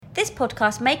This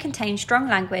podcast may contain strong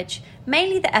language,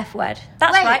 mainly the F word.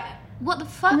 That's Wait, right. What the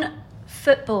fuck?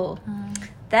 Football.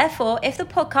 Therefore, if the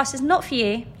podcast is not for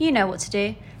you, you know what to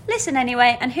do. Listen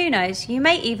anyway, and who knows, you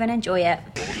may even enjoy it.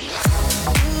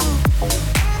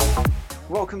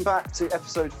 Welcome back to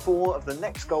episode 4 of the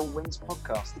Next Goal Wins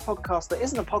podcast. The podcast that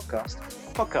isn't a podcast.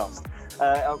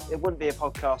 It wouldn't be a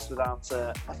podcast without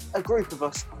a group of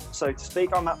us, so to speak.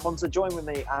 I'm Matt Ponter. Joined with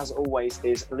me, as always,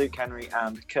 is Luke Henry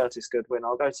and Curtis Goodwin.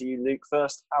 I'll go to you, Luke,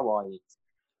 first. How are you?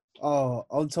 Oh,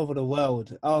 on top of the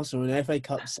world. Arsenal in the FA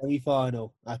Cup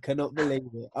semi-final. I cannot believe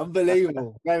it.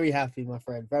 Unbelievable. Very happy, my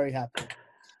friend. Very happy.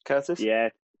 Curtis?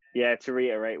 Yeah, to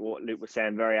reiterate what Luke was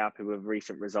saying, very happy with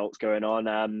recent results going on.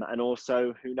 And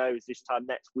also, who knows, this time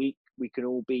next week, we can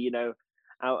all be,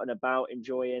 out and about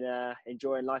enjoying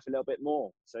life a little bit more.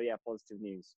 So, yeah, positive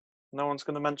news. No one's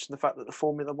going to mention the fact that the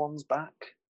Formula One's back.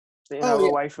 Yeah.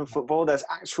 Away from football. There's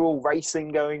actual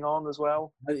racing going on as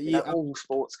well. All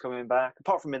sports coming back,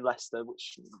 apart from in Leicester,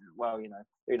 which,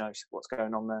 who knows what's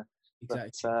going on there.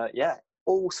 Exactly. But,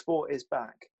 all sport is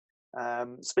back.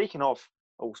 Speaking of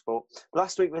all sport,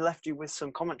 last week we left you with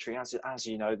some commentary. As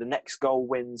you know, the Next Goal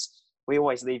Wins. We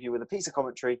always leave you with a piece of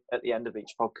commentary at the end of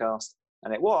each podcast.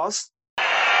 And it was...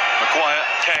 Maguire,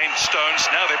 Kane, Stones,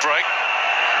 now they break.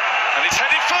 And it's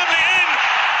headed firmly in.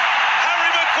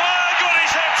 Harry Maguire got his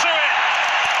head to it.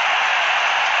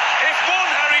 If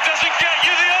one Harry doesn't get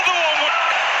you, the other one would.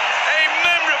 A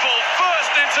memorable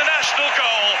first international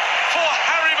goal for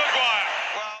Harry Maguire.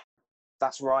 Well,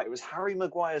 That's right, it was Harry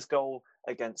Maguire's goal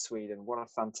against Sweden. What a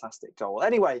fantastic goal.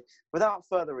 Anyway, without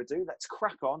further ado, let's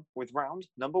crack on with round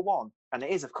number 1. And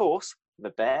it is, of course, the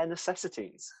bare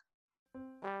necessities.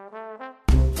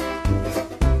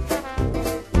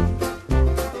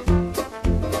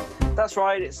 That's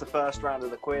right, it's the first round of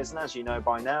the quiz, and as you know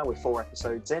by now, we're 4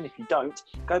 episodes in. If you don't,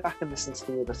 go back and listen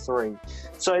to the other 3.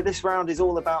 So this round is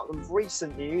all about the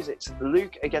recent news. It's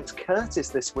Luke against Curtis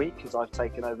this week, because I've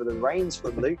taken over the reins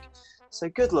from Luke. So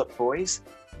good luck, boys.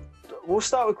 We'll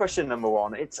start with question number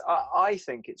 1. I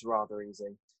think it's rather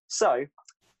easy. So,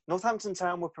 Northampton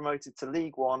Town were promoted to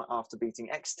League One after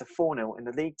beating Exeter 4-0 in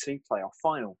the League Two playoff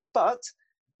final. But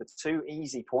for 2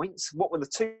 easy points, what were the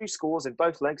 2 scores in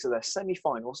both legs of their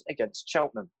semi-finals against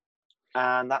Cheltenham?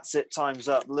 And that's it. Time's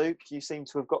up. Luke, you seem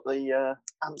to have got the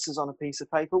answers on a piece of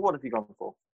paper. What have you gone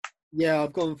for? Yeah,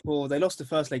 I've gone for... They lost the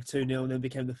first leg 2-0 and then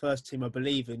became the first team, I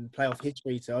believe, in playoff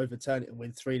history to overturn it and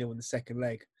win 3-0 in the second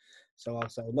leg. So I'll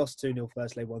say lost 2-0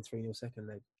 first leg, won 3-0 second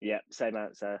leg. Yeah, same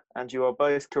answer. And you are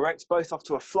both correct. Both off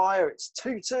to a flyer. It's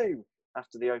 2-2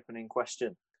 after the opening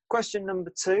question. Question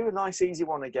number 2, a nice easy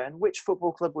one again. Which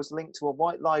football club was linked to a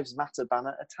White Lives Matter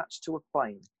banner attached to a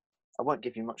plane? I won't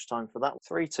give you much time for that.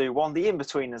 3, 2, 1. The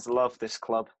In-Betweeners love this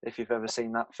club, if you've ever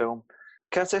seen that film.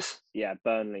 Curtis? Yeah,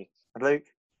 Burnley. Luke?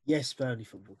 Yes, Burnley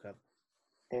Football Club.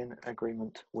 In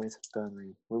agreement with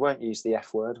Burnley. We won't use the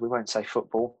F word. We won't say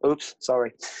football. Oops,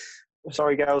 sorry.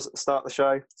 Sorry, girls, at the start of the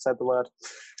show. Said the word.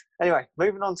 Anyway,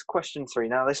 moving on to question 3.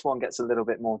 Now, this one gets a little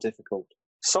bit more difficult.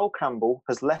 Sol Campbell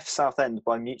has left Southend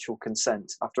by mutual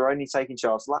consent after only taking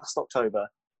charge last October,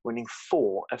 winning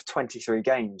 4 of 23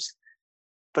 games.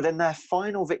 But in their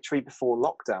final victory before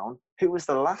lockdown, who was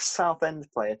the last Southend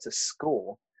player to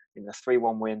score in the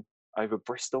 3-1 win over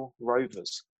Bristol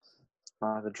Rovers?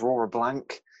 Either draw a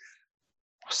blank,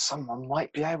 or someone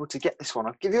might be able to get this one.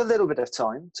 I'll give you a little bit of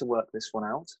time to work this one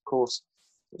out. Of course,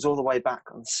 it was all the way back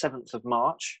on the 7th of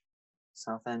March.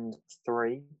 Southend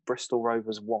 3, Bristol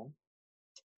Rovers 1.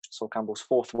 Sol Campbell's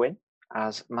 4th win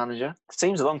as manager.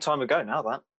 Seems a long time ago now,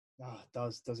 that. Ah, it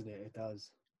does, doesn't it? It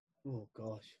does. Oh,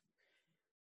 gosh.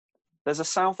 There's a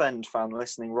Southend fan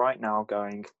listening right now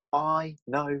going, I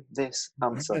know this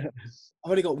answer. I've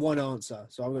only got one answer,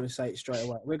 so I'm going to say it straight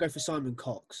away. We're going to go for Simon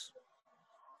Cox.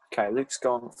 Okay, Luke's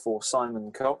gone for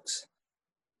Simon Cox.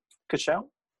 Good shout.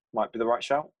 Might be the right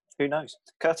shout. Who knows?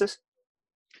 Curtis?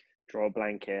 Draw a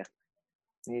blank here.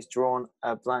 He's drawn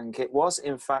a blank. It was,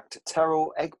 in fact,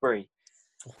 Terrell Egbury.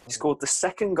 He scored the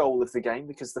 2nd goal of the game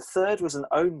because the 3rd was an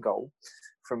own goal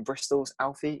from Bristol's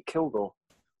Alfie Kilgore.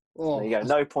 Oh, There you go.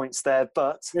 No points there,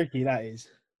 but tricky that is.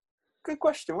 good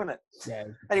question, wasn't it? Yeah.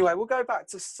 Anyway, we'll go back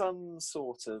to some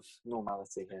sort of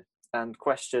normality here. And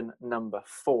question number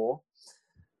 4.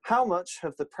 How much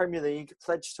have the Premier League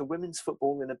pledged to women's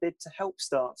football in a bid to help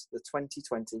start the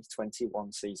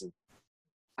 2020-21 season?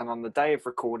 And on the day of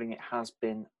recording, it has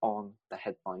been on the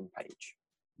headline page.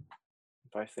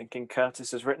 Both thinking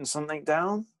Curtis has written something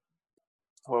down?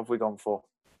 What have we gone for?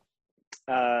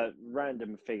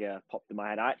 Random figure popped in my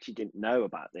head. I actually didn't know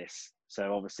about this.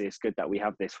 So obviously it's good that we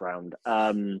have this round.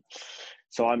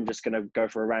 So I'm just going to go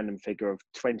for a random figure of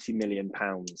 £20 million.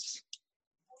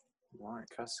 Right,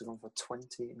 Curtis has gone for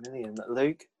 20 million.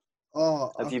 Luke,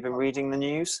 Oh, have you been reading the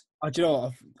news? do you know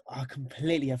what? I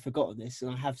completely have forgotten this,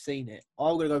 and I have seen it.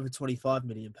 I'm going to go for £25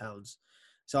 million.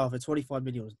 So either 25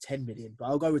 million or 10 million, but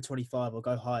I'll go with 25. I'll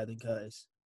go higher than Curtis.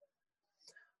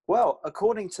 Well,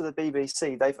 according to the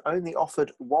BBC, they've only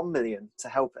offered 1 million to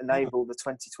help enable the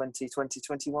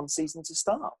 2020-2021 season to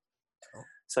start. Oh.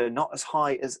 So not as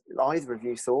high as either of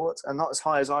you thought, and not as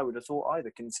high as I would have thought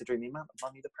either, considering the amount of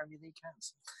money the Premier League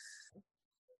has.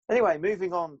 Anyway,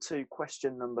 moving on to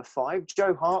question number 5.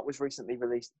 Joe Hart was recently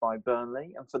released by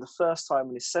Burnley, and for the first time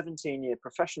in his 17-year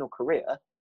professional career,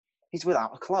 he's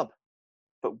without a club.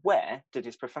 But where did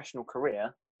his professional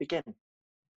career begin?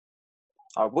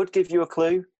 I would give you a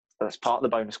clue, but that's part of the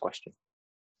bonus question.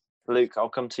 Luke, I'll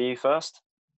come to you first.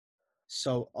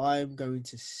 So I'm going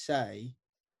to say,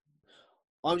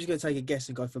 I'm just going to take a guess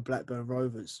and go for Blackburn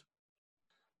Rovers.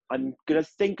 I'm going to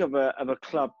think of a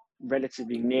club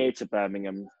relatively near to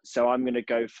Birmingham, so I'm going to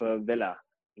go for Villa,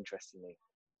 interestingly.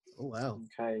 Oh, wow.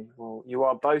 Okay, well, you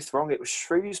are both wrong. It was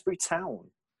Shrewsbury Town.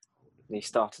 And he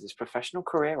started his professional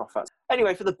career off at.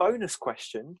 Anyway, for the bonus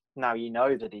question, now you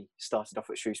know that he started off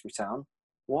at Shrewsbury Town.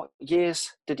 What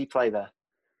years did he play there?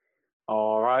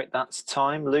 All right, that's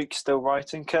time. Luke's still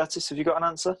writing. Curtis, have you got an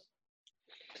answer?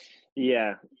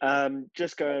 Yeah,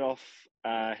 just going off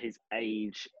his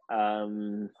age,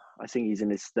 I think he's in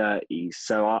his 30s.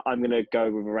 So I'm going to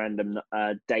go with a random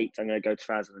date. I'm going to go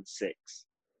 2006.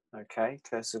 Okay,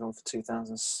 Curtis has gone for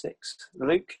 2006.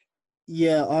 Luke?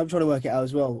 Yeah, I'm trying to work it out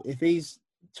as well. If he's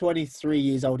 23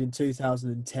 years old in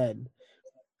 2010,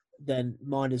 then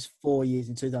minus 4 years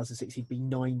in 2006, he'd be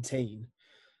 19.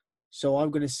 So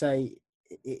I'm going to say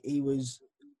he was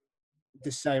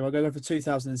the same. I'll go for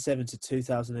 2007 to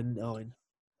 2009.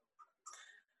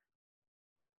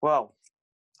 Well,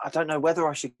 I don't know whether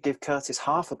I should give Curtis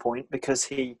half a point because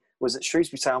he was at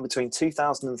Shrewsbury Town between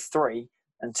 2003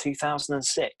 and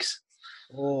 2006.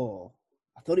 Oh,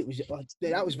 I thought it was.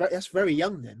 That's very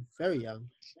young then. Very young.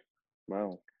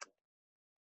 Wow.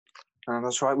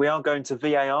 That's right. We are going to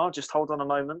VAR. Just hold on a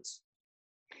moment.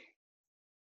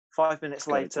 5 minutes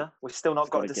later, we've still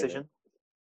not got a decision.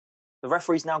 The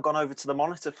referee's now gone over to the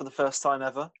monitor for the first time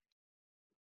ever.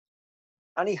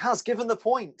 And he has given the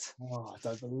point. Oh, I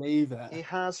don't believe it. He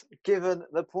has given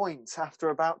the point. After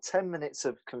about 10 minutes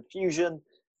of confusion,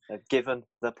 they've given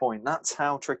the point. That's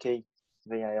how tricky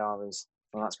VAR is.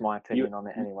 Well, that's my opinion on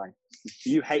it anyway.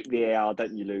 You hate VAR,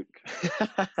 don't you, Luke?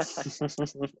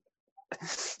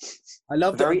 I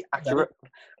love very accurate.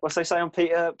 What's they say on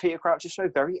Peter Crouch's show?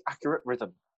 Very accurate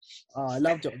rhythm. Oh, I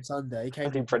loved it on Sunday. It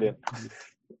came brilliant.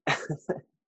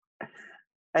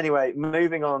 Anyway,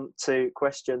 moving on to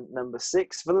question number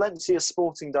 6. Valencia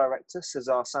sporting director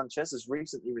Cesar Sanchez has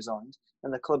recently resigned,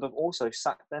 and the club have also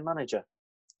sacked their manager.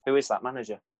 Who is that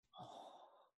manager?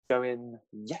 Going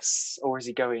yes, or is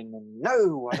he going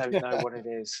no? I don't know what it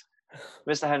is.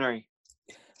 Mr. Henry.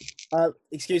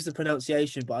 Excuse the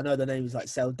pronunciation, but I know the name is like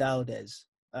Celdaldes.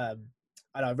 And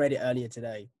I read it earlier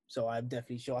today, so I'm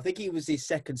definitely sure. I think he was his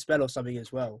second spell or something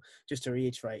as well, just to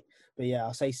reiterate. But yeah,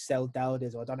 I'll say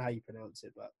Celdaldes, or I don't know how you pronounce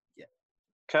it, but yeah.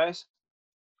 Curtis?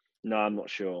 No, I'm not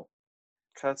sure.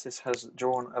 Curtis has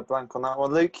drawn a blank on that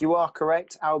one. Luke, you are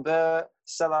correct. Albert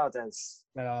Celades.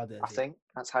 I think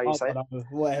that's how you say it.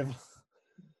 Whatever.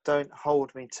 Don't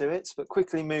hold me to it. But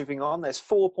quickly moving on, there's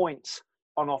 4 points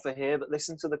on offer here, but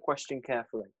listen to the question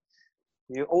carefully.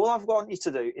 All I've got you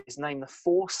to do is name the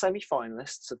 4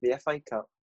 semi-finalists of the FA Cup,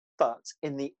 but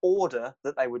in the order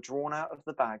that they were drawn out of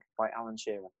the bag by Alan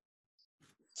Shearer.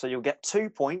 So you'll get 2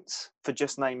 points for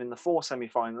just naming the 4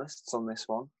 semi-finalists on this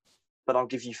one, but I'll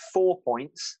give you 4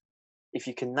 points if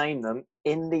you can name them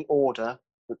in the order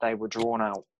that they were drawn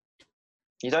out.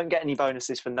 You don't get any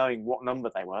bonuses for knowing what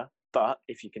number they were, but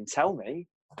if you can tell me,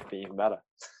 it'd be even better.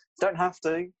 Don't have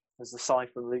to, as the sigh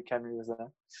from Luke Henry was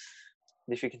there.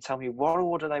 And if you can tell me what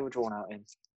order they were drawn out in,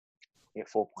 you get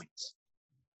 4 points.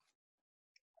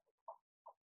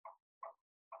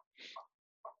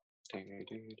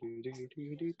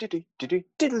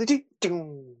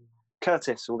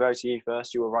 Curtis, we'll go to you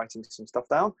first. You were writing some stuff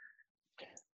down.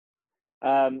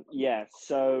 Yeah,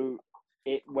 so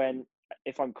it went,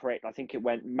 if I'm correct, I think it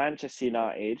went Manchester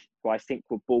United, who I think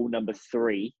were ball number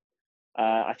 3.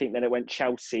 I think then it went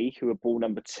Chelsea, who were ball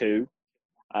number 2.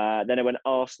 Then it went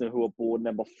Arsenal, who were ball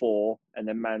number 4, and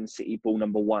then Man City, ball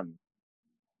number 1.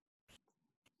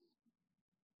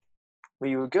 Well,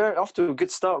 you were off to a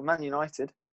good start with Man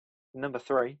United, number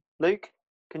 3. Luke,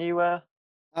 can you... I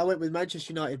went with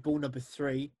Manchester United, ball number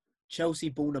 3, Chelsea,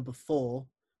 ball number 4,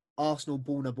 Arsenal,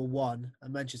 ball number 1,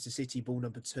 and Manchester City, ball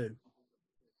number 2.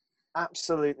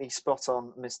 Absolutely spot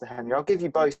on, Mr. Henry. I'll give you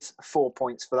both 4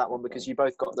 points for that one because you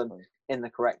both got them in the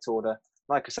correct order.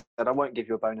 Like I said, I won't give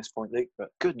you a bonus point, Luke, but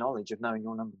good knowledge of knowing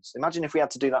your numbers. Imagine if we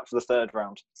had to do that for the third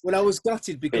round. Well, I was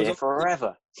gutted Be because here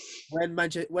forever.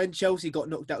 when Chelsea got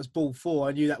knocked out as ball 4,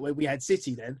 I knew that we had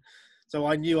City then. So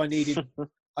I knew I needed...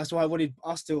 That's why I wanted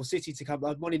us to City to come.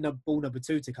 I wanted ball number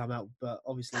 2 to come out, but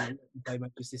obviously we played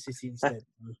Manchester City instead.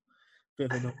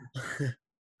 Bit of a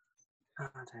Oh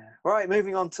dear. Right,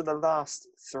 moving on to the last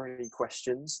 3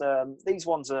 questions. These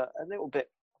ones are a little bit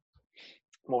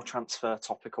more transfer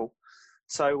topical.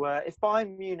 So, if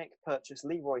Bayern Munich purchase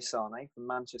Leroy Sané from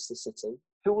Manchester City,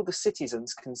 who will the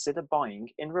citizens consider buying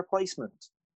in replacement?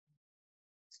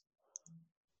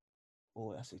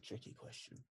 Oh, that's a tricky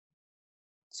question.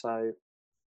 So,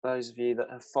 those of you that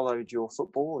have followed your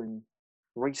football in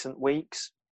recent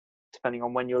weeks, depending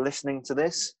on when you're listening to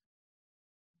this,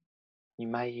 you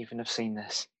may even have seen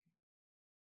this.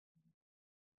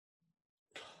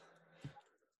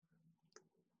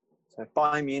 So if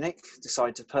Bayern Munich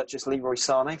decide to purchase Leroy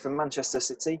Sané from Manchester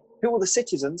City, who will the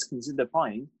citizens consider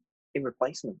buying in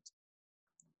replacement?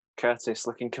 Curtis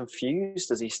looking confused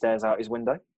as he stares out his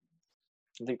window.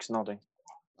 Luke's nodding.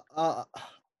 I'll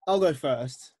go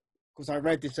first because I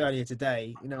read this earlier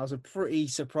today. I was pretty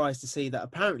surprised to see that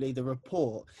apparently the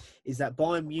report is that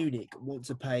Bayern Munich want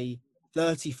to pay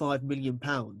 £35 million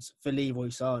for Leroy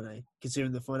Sané,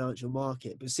 considering the financial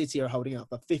market, but City are holding out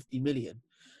for 50 million.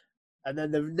 And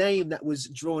then the name that was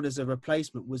drawn as a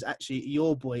replacement was actually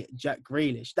your boy, Jack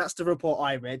Grealish. That's the report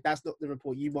I read. That's not the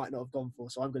report you might not have gone for.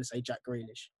 So I'm going to say Jack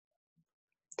Grealish.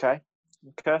 Okay.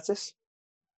 Curtis?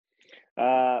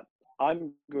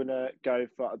 I'm going to go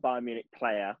for a Bayern Munich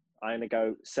player. I'm going to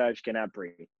go Serge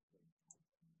Gnabry.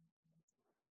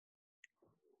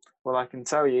 Well, I can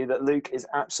tell you that Luke is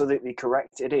absolutely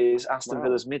correct. It is Aston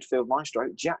Villa's midfield maestro,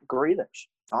 Jack Grealish.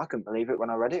 I couldn't believe it when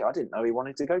I read it. I didn't know he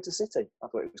wanted to go to City. I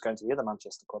thought he was going to the other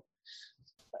Manchester club.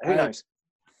 Who knows?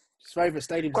 His favourite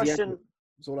stadium's Question.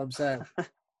 That's all I'm saying.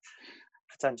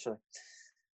 Potentially.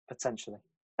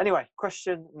 Anyway,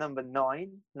 question number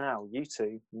 9. Now, you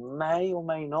two may or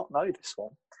may not know this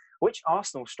one. Which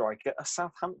Arsenal striker are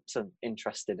Southampton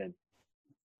interested in?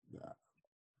 Yeah.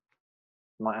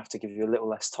 Might have to give you a little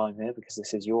less time here because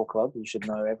this is your club. You should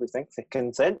know everything thick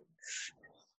and thin.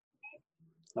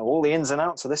 Know all the ins and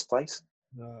outs of this place.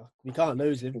 We can't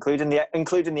lose him. Including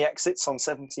the exits on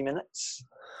 70 minutes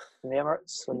in the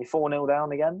Emirates when you're 4-0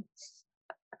 down again.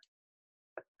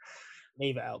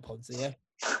 Leave it out, Ponzi,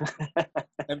 yeah?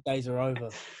 Them days are over.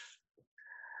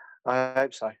 I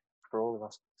hope so, for all of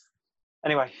us.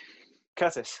 Anyway,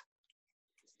 Curtis.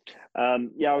 I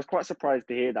was quite surprised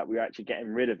to hear that we were actually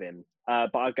getting rid of him.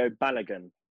 But I'll go Balogun.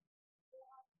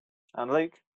 And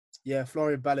Luke? Yeah,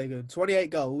 Florian Balogun. 28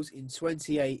 goals in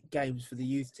 28 games for the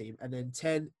youth team and then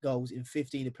 10 goals in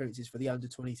 15 appearances for the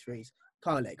under-23s.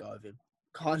 Can't let go of him.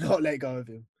 Cannot let go of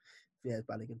him. Yeah,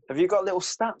 Balogun. Have you got a little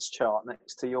stats chart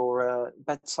next to your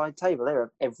bedside table there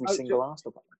of every single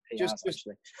Arsenal player?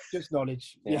 Just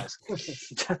knowledge. Yes.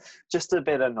 Yeah. Just a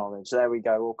bit of knowledge. There we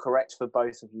go. All correct for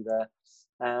both of you there.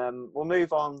 We'll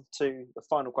move on to the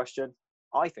final question.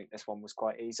 I think this one was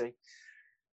quite easy.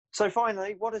 So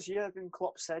finally, what has Jurgen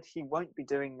Klopp said he won't be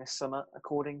doing this summer,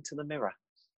 according to the Mirror?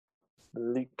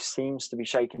 Luke seems to be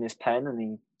shaking his pen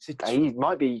and he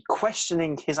might be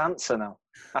questioning his answer now.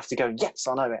 I have to go, yes,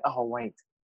 I know it. Oh, wait.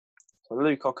 So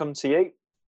Luke, I'll come to you.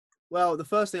 Well, the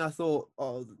first thing I thought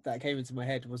that came into my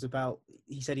head was about,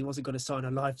 he said he wasn't going to sign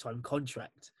a lifetime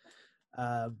contract.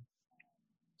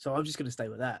 So I'm just going to stay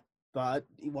with that. But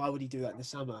why would he do that in the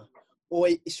summer? Or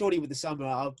surely with the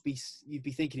summer, you'd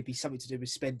be thinking it'd be something to do with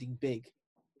spending big.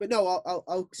 But no,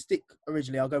 I'll stick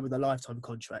originally. I'll go with a lifetime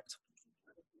contract.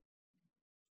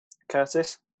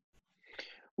 Curtis?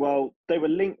 Well, they were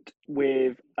linked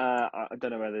with, I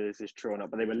don't know whether this is true or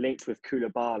not, but they were linked with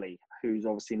Koulibaly, who's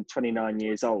obviously 29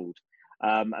 years old.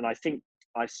 And I think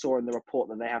I saw in the report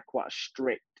that they have quite a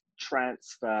strict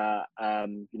transfer,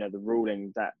 the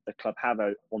ruling that the club have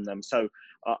on them. So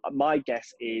my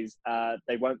guess is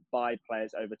they won't buy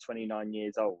players over 29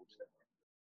 years old.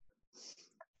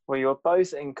 Well, you're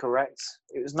both incorrect.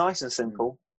 It was nice and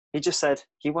simple. He just said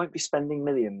he won't be spending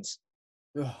millions.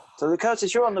 So,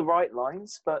 Curtis, you're on the right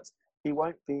lines, but he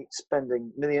won't be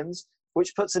spending millions,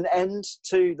 which puts an end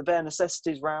to the bare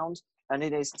necessities round, and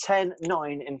it is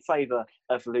 10-9 in favour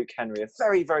of Luke Henry. A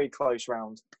very, very close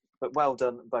round, but well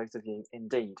done, both of you,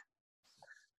 indeed.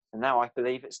 And now I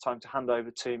believe it's time to hand over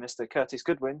to Mr. Curtis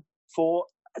Goodwin for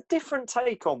a different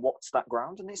take on What's That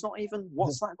Ground, and it's not even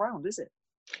What's That Ground, is it?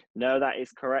 No, that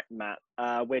is correct, Matt.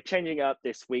 We're changing it up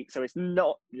this week, so it's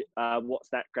not What's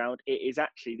That Ground. It is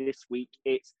actually this week,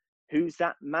 it's Who's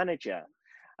that manager?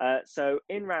 So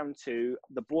in round 2,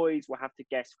 the boys will have to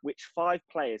guess which 5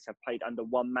 players have played under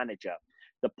one manager.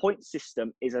 The point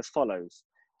system is as follows.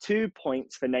 2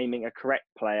 points for naming a correct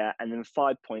player, and then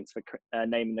 5 points for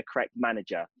naming the correct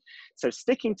manager. So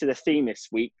sticking to the theme this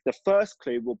week, the first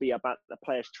clue will be about the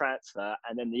player's transfer,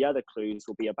 and then the other clues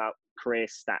will be about career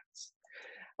stats.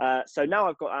 So now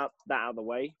I've got that out of the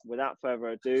way, without further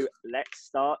ado, let's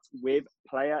start with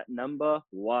player number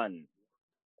 1.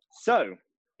 So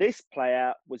this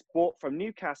player was bought from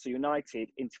Newcastle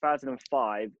United in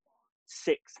 2005-06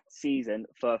 season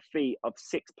for a fee of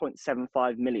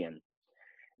 6.75 million.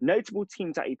 Notable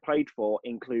teams that he played for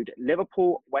include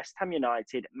Liverpool, West Ham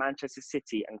United, Manchester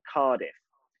City and Cardiff.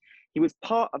 He was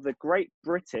part of the Great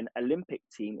Britain Olympic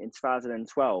team in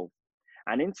 2012.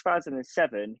 And in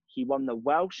 2007, he won the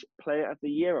Welsh Player of the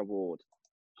Year award.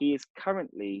 He is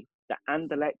currently the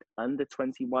Anderlecht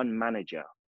Under-21 manager.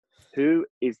 Who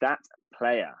is that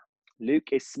player?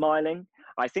 Luke is smiling.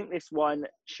 I think this one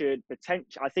should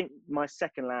I think my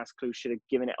second last clue should have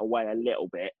given it away a little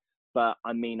bit. But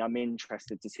I mean, I'm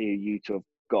interested to see who you two have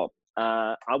got.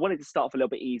 I wanted to start off a little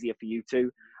bit easier for you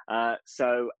two.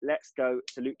 So let's go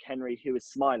to Luke Henry, who is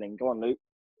smiling. Go on, Luke.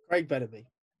 Craig Bellamy.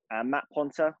 And Matt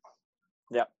Ponter.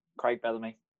 Yep, Craig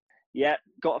Bellamy. Yeah,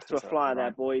 got off to a flyer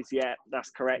there, boys. Yeah, that's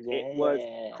correct. Yeah. It was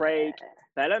Craig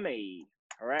Bellamy.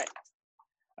 Correct.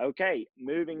 Okay,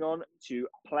 moving on to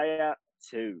player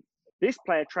 2. This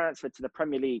player transferred to the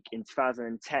Premier League in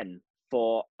 2010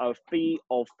 for a fee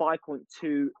of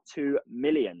 5.22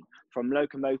 million from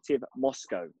Lokomotiv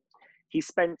Moscow. He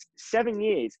spent 7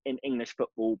 years in English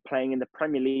football, playing in the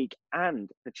Premier League and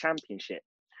the Championship.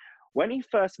 When he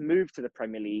first moved to the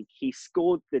Premier League, he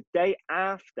scored the day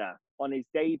after on his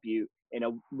debut in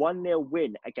a 1-0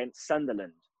 win against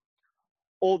Sunderland.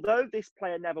 Although this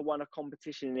player never won a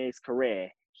competition in his career,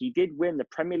 he did win the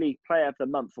Premier League Player of the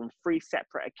Month on 3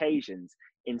 separate occasions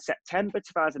in September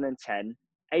 2010,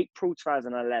 April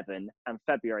 2011 and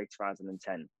February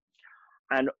 2010.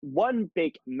 And one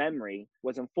big memory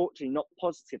was unfortunately not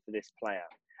positive for this player,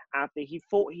 after he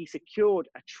thought he secured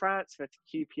a transfer to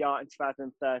QPR in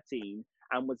 2013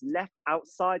 and was left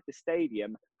outside the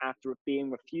stadium after being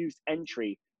refused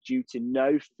entry due to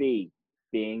no fee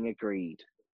being agreed.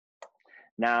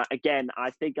 Now, again, I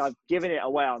think I've given it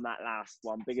away on that last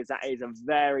one because that is a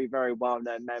very, very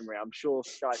well-known memory. I'm sure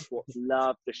Sky Sports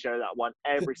love to show that one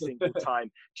every single time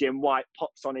Jim White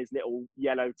pops on his little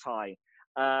yellow tie.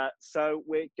 So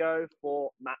we go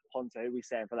for Matt Ponter. Who are we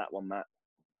saying for that one, Matt?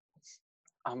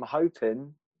 I'm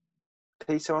hoping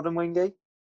Peter Odemwingie.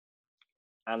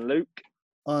 And Luke?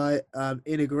 I am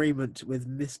in agreement with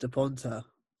Mr. Ponter.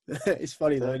 It's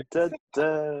funny though.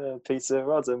 Peter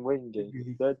Odemwingie.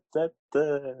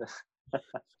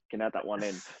 Can add that one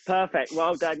in. Perfect.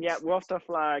 Well done. Yeah, we're off to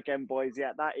fly again, boys.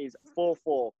 Yeah, that is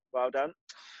 4-4. Well done.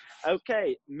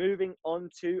 Okay, moving on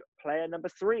to player number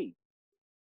 3.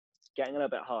 Getting a little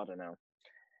bit harder now.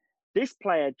 This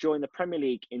player joined the Premier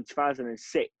League in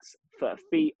 2006 for a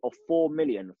fee of 4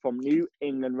 million from New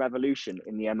England Revolution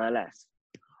in the MLS.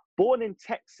 Born in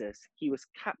Texas, he was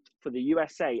capped for the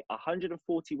USA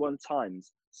 141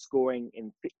 times, scoring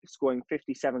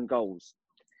 57 goals.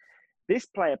 This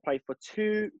player played for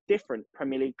 2 different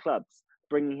Premier League clubs,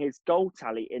 bringing his goal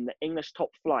tally in the English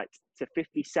top flight to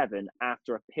 57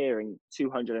 after appearing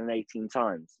 218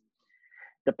 times.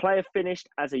 The player finished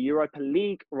as a Europa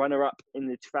League runner-up in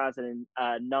the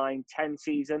 2009-10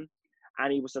 season,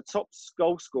 and he was a top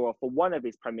goal scorer for one of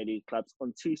his Premier League clubs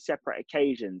on 2 separate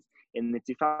occasions in the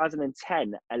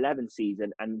 2010-11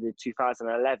 season and the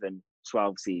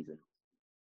 2011-12 season.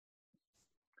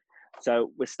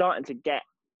 So we're starting to get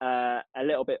a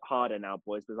little bit harder now,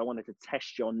 boys, because I wanted to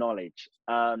test your knowledge.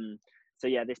 So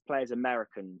yeah, this player's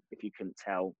American, if you couldn't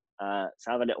tell.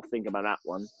 So have a little think about that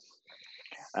one.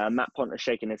 Matt Ponter's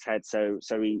shaking his head, so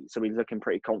he's looking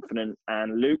pretty confident.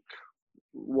 And Luke,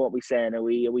 what are we saying? Are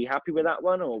we happy with that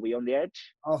one, or are we on the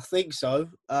edge? I think so.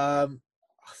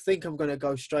 I think I'm going to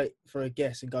go straight for a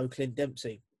guess and go Clint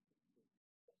Dempsey.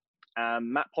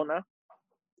 Matt Ponter?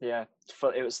 Yeah,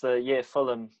 it was the year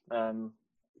Fulham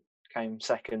came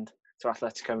second to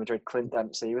Atletico Madrid. Clint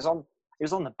Dempsey. He was on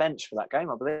the bench for that game,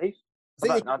 I believe.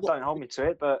 Don't hold me to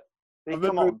it, but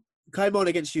come on. Came on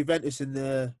against Juventus in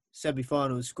the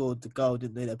semi-final and scored the goal,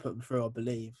 didn't they? They put them through, I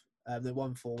believe. They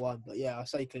won 4-1. But yeah, I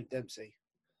say Clint Dempsey.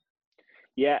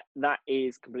 Yeah, that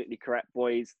is completely correct,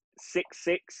 boys.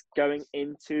 6-6 going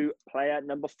into player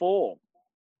number 4.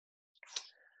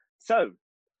 So,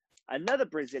 another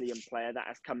Brazilian player that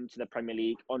has come to the Premier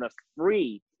League on a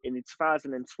free in the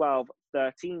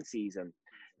 2012-13 season.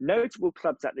 Notable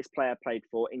clubs that this player played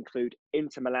for include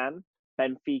Inter Milan,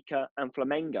 Benfica, and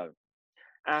Flamengo.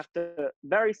 After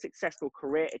very successful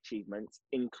career achievements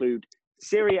include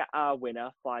Serie A winner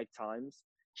 5 times,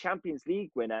 Champions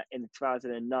League winner in the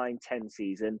 2009-10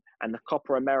 season, and the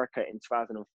Copa America in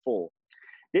 2004.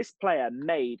 This player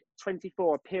made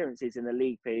 24 appearances in the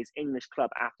league for his English club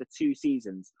after 2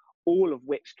 seasons, all of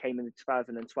which came in the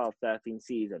 2012-13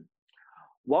 season.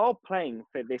 While playing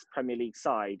for this Premier League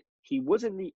side, he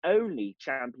wasn't the only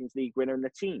Champions League winner in the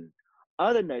team.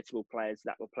 Other notable players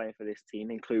that were playing for this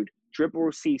team include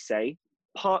Djibril Cissé,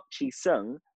 Park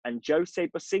Ji-sung, and Jose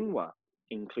Bosingwa.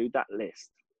 Include that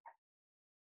list.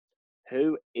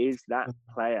 Who is that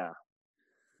player?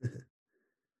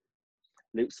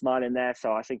 Luke's smiling there,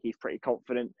 so I think he's pretty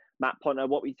confident. Matt Ponter,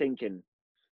 what were you thinking?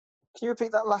 Can you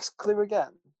repeat that last clue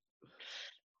again?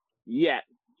 Yeah.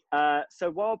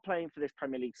 So while playing for this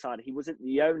Premier League side, he wasn't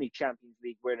the only Champions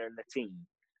League winner in the team.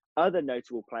 Other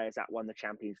notable players that won the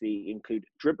Champions League include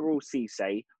Djibril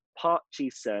Cissé, Park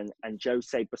Ji-sung, and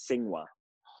Jose Bosingwa.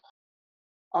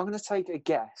 I'm going to take a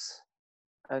guess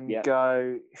and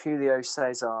go Julio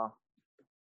César.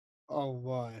 Oh,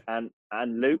 why? And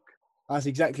Luke? That's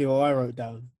exactly what I wrote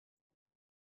down.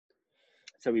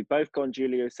 So we've both gone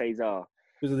Julio César.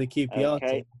 Because of the QPR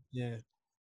team. Yeah.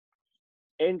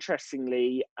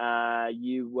 Interestingly,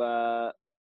 you were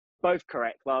both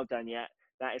correct. Well done,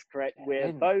 that is correct.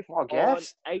 We're both on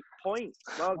 8 points.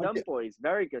 Well done, boys.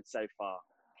 Very good so far.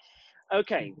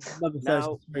 Okay,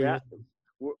 now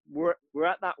we're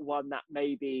at that one that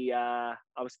maybe I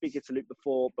was speaking to Luke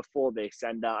before this,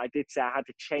 and I did say I had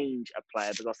to change a player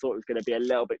because I thought it was going to be a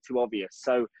little bit too obvious.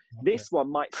 So this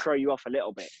one might throw you off a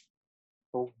little bit.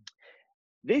 Cool.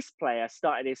 This player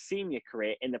started his senior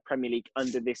career in the Premier League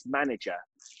under this manager.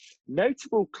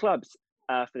 Notable clubs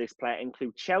for this player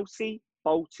include Chelsea,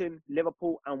 Bolton,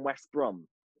 Liverpool, and West Brom.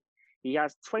 He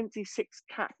has 26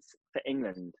 caps for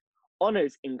England.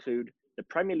 Honours include the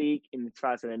Premier League in the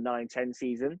 2009-10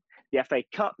 season, the FA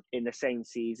Cup in the same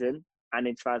season and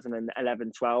in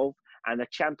 2011-12, and the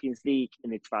Champions League in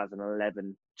the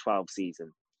 2011-12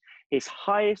 season. His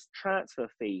highest transfer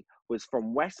fee was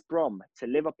from West Brom to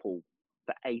Liverpool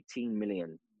for 18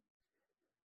 million.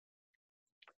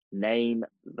 Name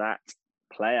that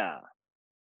player.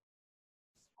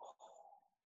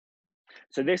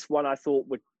 So this one I thought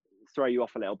would throw you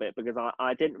off a little bit because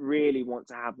I didn't really want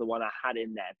to have the one I had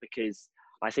in there because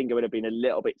I think it would have been a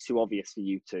little bit too obvious for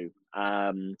you two.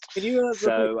 Can you repeat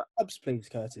the clubs, please,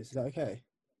 Curtis? Is that okay?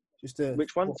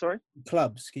 Which one, sorry?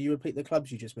 Clubs. Can you repeat the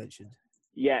clubs you just mentioned?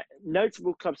 Yeah,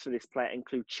 notable clubs for this player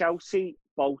include Chelsea,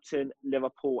 Bolton,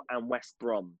 Liverpool, and West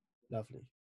Brom. Lovely.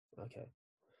 Okay.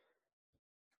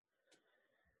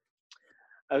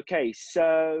 Okay,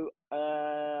 so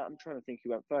I'm trying to think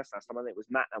who went first last time. I think it was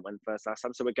Matt that went first last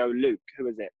time. So we go Luke. Who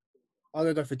is it? I'm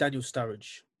going to go for Daniel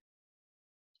Sturridge.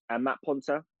 And Matt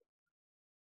Ponter?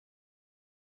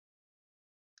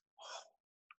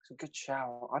 It's a good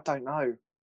shout. I don't know.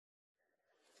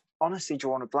 Honestly,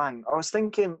 drawing a blank. I was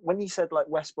thinking, when you said like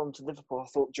West Brom to Liverpool, I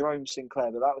thought Jerome Sinclair,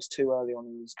 but that was too early on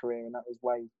in his career and that was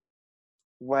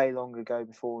way long ago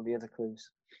before the other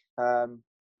clues.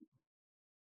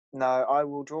 No, I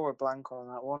will draw a blank on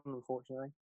that one,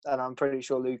 unfortunately. And I'm pretty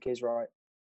sure Luke is right.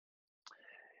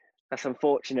 That's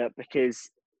unfortunate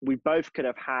because you both could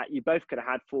have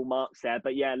had full marks there.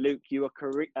 But yeah, Luke, you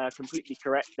are completely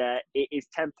correct there. It is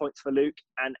 10 points for Luke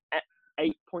and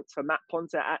 8 points for Matt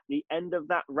Ponter at the end of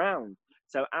that round.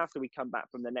 So after we come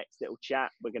back from the next little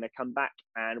chat, we're going to come back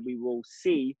and we will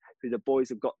see who the boys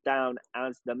have got down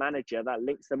as the manager that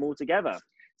links them all together.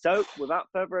 So without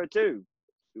further ado,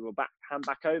 we will hand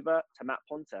back over to Matt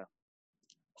Ponter.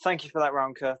 Thank you for that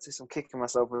round, Curtis. I'm kicking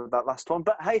myself with that last one.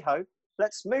 But hey-ho,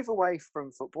 let's move away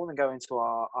from football and go into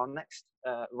our next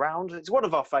round. It's one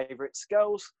of our favourites.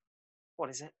 Girls, what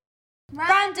is it?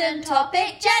 Random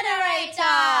Topic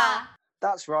Generator!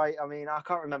 That's right. I mean, I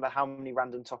can't remember how many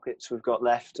random topics we've got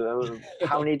left.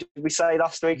 How many did we say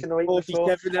last week and the week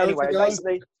before? Anyway,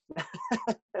 basically,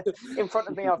 in front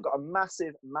of me, I've got a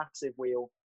massive wheel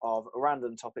of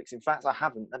random topics. In fact, I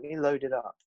haven't. Let me load it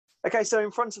up. Okay, so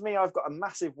in front of me, I've got a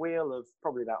massive wheel of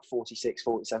probably about 46,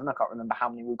 47. I can't remember how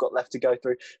many we've got left to go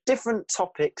through. Different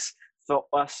topics for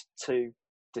us to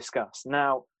discuss.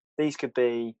 Now, these could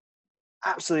be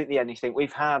absolutely anything.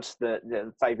 We've had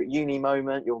the favourite uni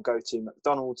moment, your go-to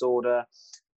McDonald's order.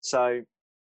 So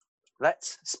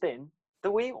let's spin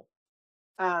the wheel.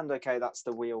 And okay, that's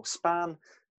the wheel span.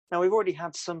 Now, we've already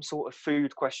had some sort of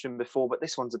food question before, but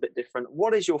this one's a bit different.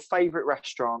 What is your favourite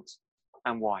restaurant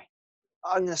and why?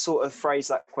 I'm going to sort of phrase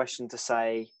that question to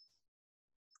say,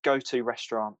 go-to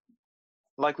restaurant.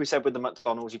 Like we said with the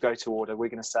McDonald's, you go to order. We're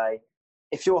going to say,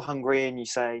 if you're hungry and you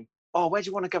say, Oh, where do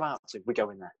you want to go out to? We go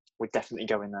in there. We definitely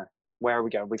go in there. Where are we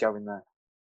going? We go in there.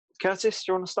 Curtis,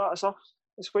 do you want to start us off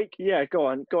this week? Yeah, go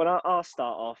on. I'll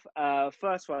start off.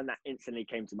 First one that instantly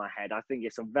came to my head. I think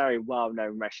it's a very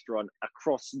well-known restaurant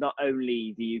across not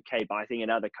only the UK, but I think in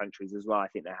other countries as well. I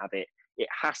think they have it. It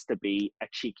has to be a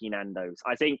cheeky Nando's.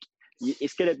 I think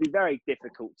it's going to be very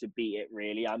difficult to beat it,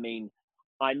 really. I mean,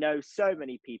 I know so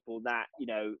many people that, you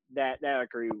know, they're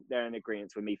in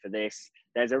agreement with me for this.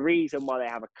 There's a reason why they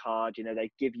have a card. You know,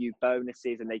 they give you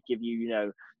bonuses and they give you, you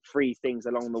know, free things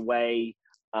along the way.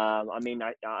 I mean,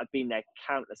 I've been there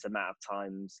countless amount of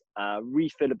times.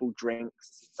 Refillable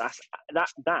drinks. That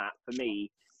for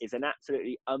me is an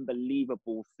absolutely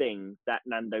unbelievable thing that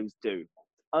Nando's do.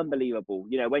 Unbelievable.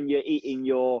 You know, when you're eating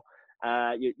your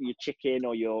chicken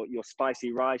or your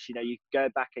spicy rice, you know, you go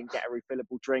back and get a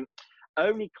refillable drink.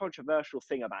 Only controversial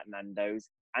thing about Nando's,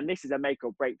 and this is a make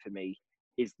or break for me,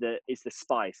 is the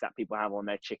spice that people have on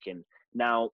their chicken.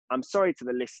 Now, I'm sorry to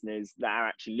the listeners that are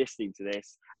actually listening to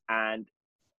this and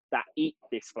that eat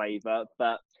this flavor,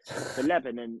 but the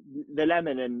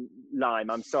lemon and lime.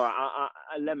 I'm sorry, I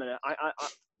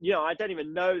don't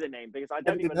even know the name because I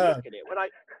don't even look at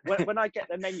it. When I get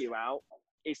the menu out,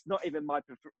 it's not even my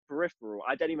peripheral.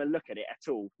 I don't even look at it at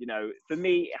all. You know, for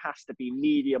me, it has to be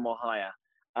medium or higher.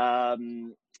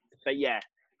 But yeah,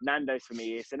 Nando's for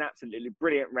me is an absolutely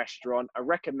brilliant restaurant. I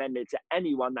recommend it to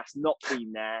anyone that's not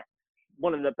been there.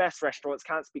 One of the best restaurants,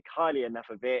 can't speak highly enough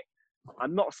of it.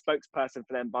 I'm not a spokesperson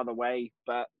for them, by the way,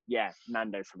 but yeah,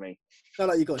 Nando's for me.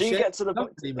 Like you got do you get to the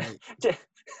point? Do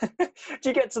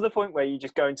you get to the point where you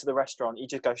just go into the restaurant, you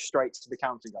just go straight to the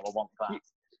counter and go, "I want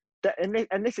that"?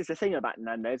 And this is the thing about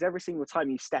Nando's. Every single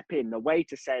time you step in, the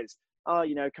waiter says, "Oh,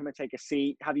 you know, come and take a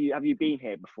seat. Have you been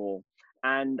here before?"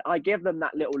 And I give them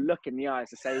that little look in the eyes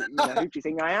to say, you know, "Who do you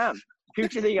think I am? Who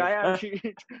do you think I am? Do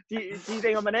you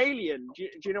think I'm an alien? Do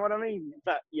you know what I mean?"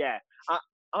 But yeah,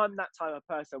 I'm that type of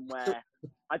person where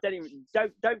I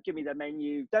don't give me the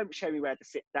menu, don't show me where to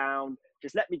sit down,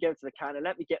 just let me go to the counter,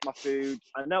 let me get my food.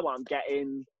 I know what I'm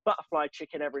getting. Butterfly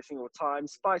chicken every single time,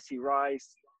 spicy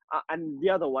rice, and the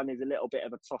other one is a little bit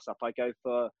of a toss-up. I go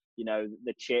for, you know,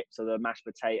 the chips or the mashed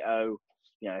potato.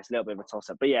 You know, it's a little bit of a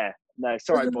toss-up. But yeah, no,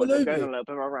 sorry, boys, I'm going on a little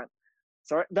bit of a rant.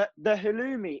 Sorry, the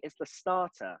halloumi is the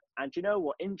starter, and you know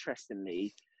what?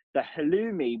 Interestingly, the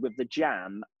halloumi with the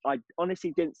jam, I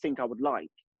honestly didn't think I would like.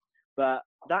 But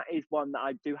that is one that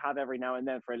I do have every now and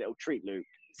then for a little treat, Luke.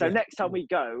 So next time we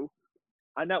go,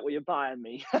 I know what you're buying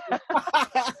me.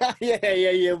 yeah,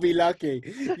 you'll be lucky.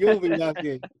 You'll be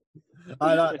lucky.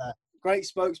 I like that. Great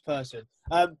spokesperson.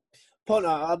 Potter,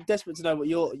 I'm desperate to know what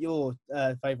your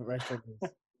favourite restaurant is.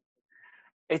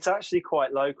 It's actually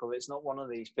quite local. It's not one of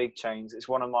these big chains. It's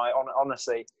one of my,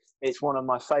 honestly, it's one of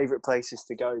my favourite places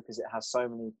to go because it has so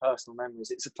many personal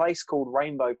memories. It's a place called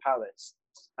Rainbow Palace,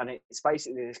 and it's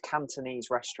basically this Cantonese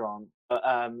restaurant. But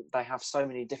they have so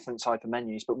many different type of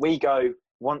menus. But we go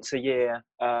once a year.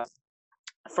 A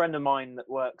friend of mine that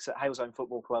works at Halezone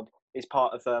Football Club is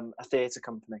part of a theatre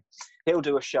company. He'll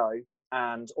do a show,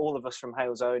 and all of us from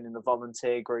Halezone and the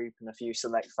volunteer group and a few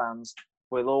select fans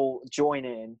will all join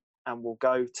in, and we'll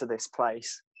go to this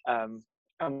place.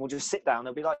 And we'll just sit down.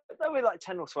 There'll be like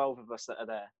 10 or 12 of us that are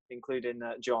there, including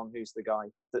John, who's the guy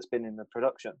that's been in the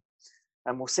production.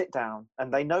 And we'll sit down,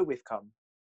 and they know we've come.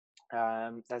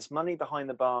 There's money behind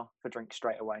the bar for drinks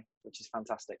straight away, which is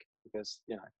fantastic because,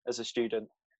 you know, as a student,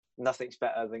 nothing's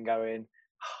better than going,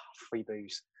 free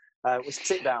booze. We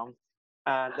sit down,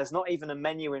 and there's not even a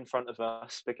menu in front of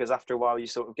us because after a while you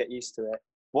sort of get used to it.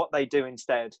 What they do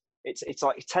instead, it's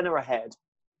like tenner a head,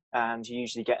 and you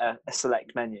usually get a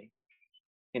select menu.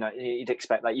 You know, you'd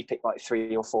expect that you pick like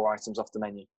 3 or 4 items off the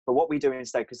menu. But what we do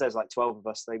instead, because there's like 12 of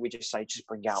us, we just say, just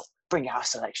bring out a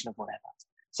selection of whatever.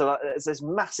 So there's this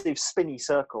massive spinny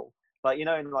circle, like, you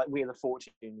know, in like Wheel of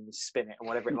Fortune, you spin it and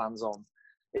whatever it lands on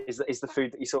is the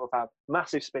food that you sort of have.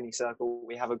 Massive spinny circle.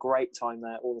 We have a great time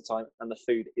there all the time, and the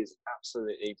food is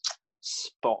absolutely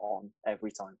spot on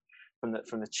every time. From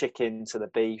the chicken to the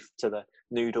beef to the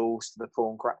noodles to the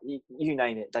prawn crab, you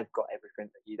name it, they've got everything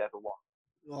that you'd ever want.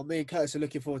 Well, me and Curtis are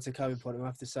looking forward to coming, Potter, I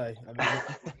have to say. I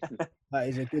mean, that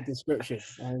is a good description.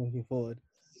 I'm looking forward.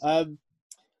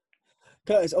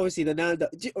 Curtis, obviously,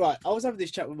 right, I was having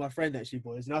this chat with my friend, actually,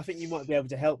 boys, and I think you might be able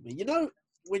to help me. You know,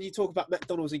 when you talk about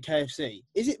McDonald's and KFC,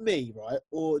 is it me, right?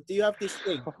 Or do you have this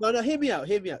thing? No, hear me out.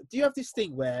 Do you have this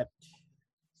thing where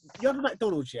you have a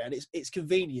McDonald's, yeah, and it's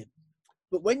convenient,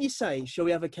 but when you say, shall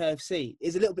we have a KFC,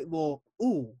 it's a little bit more,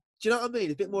 ooh, do you know what I mean?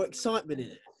 A bit more excitement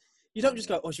in it. You don't just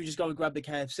go, oh, should we just go and grab the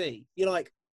KFC? You're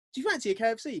like, do you fancy a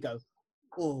KFC? You go,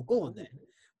 oh, go on then.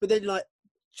 But then you're like,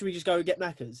 should we just go and get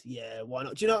Macca's? Yeah, why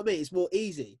not? Do you know what I mean? It's more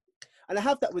easy. And I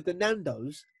have that with the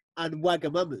Nando's and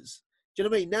Wagamamas. Do you know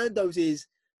what I mean? Nando's is,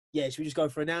 yeah, should we just go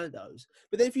for a Nando's?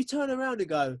 But then if you turn around and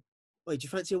go, wait, do you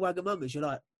fancy a Wagamamas? You're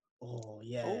like, oh,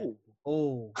 yeah.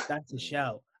 Oh, that's a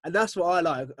shout. And that's what I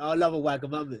like. I love a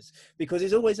Wagamamas because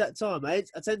it's always that time. I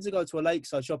tend to go to a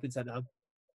lakeside shopping centre.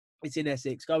 It's in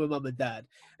Essex. Go with mum and dad.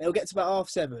 And it'll get to about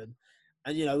 7:30.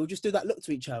 And, we'll just do that look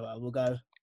to each other. And we'll go,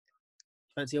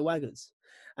 fancy a Waggers?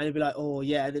 And it'll be like, oh,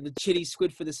 yeah. And then the chili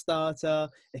squid for the starter,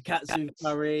 the katsu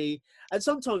curry. And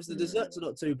sometimes the desserts are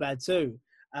not too bad too.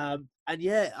 And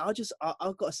yeah,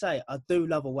 I've got to say, I do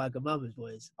love a Wagamama's,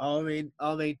 boys. I mean,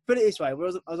 put it this way: I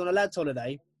was on a lads'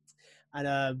 holiday,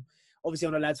 and obviously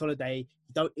on a lads' holiday,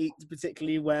 you don't eat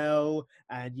particularly well,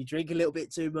 and you drink a little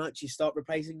bit too much. You start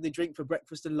replacing the drink for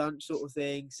breakfast and lunch, sort of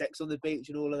thing. Sex on the beach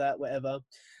and all of that, whatever.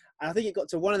 And I think it got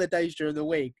to one of the days during the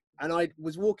week, and I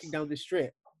was walking down the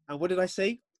strip, and what did I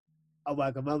see? A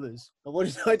Wagamama's. And what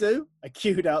did I do? I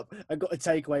queued up and got a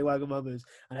takeaway Wagamama's.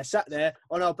 And I sat there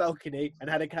on our balcony and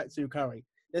had a katsu curry.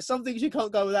 There's some things you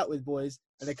can't go without with, boys,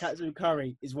 and the katsu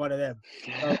curry is one of them.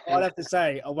 So I'd have to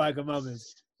say a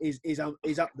Wagamama's is up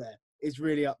there. It's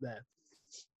really up there.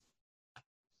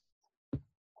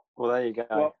 Well, there you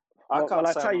go.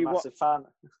 I tell you what, fan.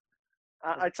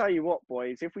 I tell you what,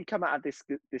 boys, if we come out of this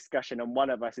discussion and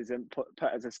one of us isn't put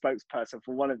as a spokesperson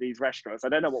for one of these restaurants, I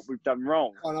don't know what we've done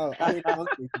wrong. Oh, no, I'm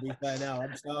hungry, to be fair now.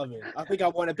 I'm starving. I think I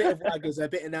want a bit of Waggers, a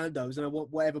bit of Nando's, and I want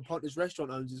whatever Pontus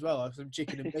restaurant owns as well. I have some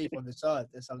chicken and beef on the side.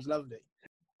 That sounds lovely.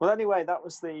 Well, anyway, that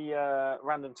was the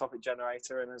random topic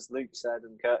generator. And as Luke said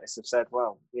and Curtis have said,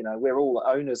 well, we're all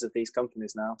owners of these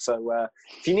companies now. So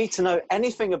if you need to know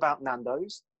anything about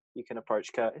Nando's, you can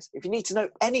approach Curtis. If you need to know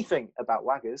anything about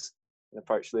Waggers,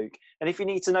 approach Luke. And if you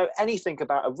need to know anything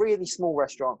about a really small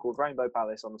restaurant called Rainbow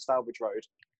Palace on the Stourbridge Road,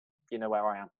 you know where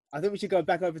I am. I think we should go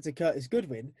back over to Curtis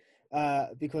Goodwin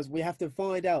because we have to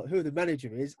find out who the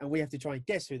manager is, and we have to try and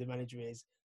guess who the manager is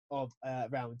of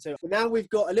round 2. So now we've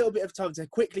got a little bit of time to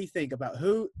quickly think about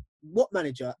what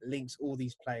manager links all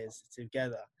these players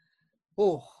together.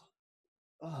 Oh.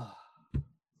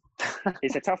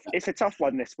 It's a tough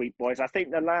one this week, boys. I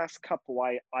think the last couple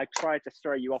I tried to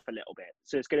throw you off a little bit,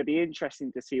 so it's going to be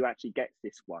interesting to see who actually gets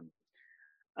this one.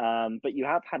 But you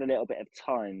have had a little bit of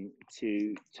time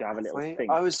to have a little think.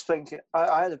 I was thinking.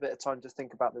 I had a bit of time to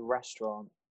think about the restaurant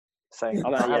thing.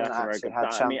 I haven't actually had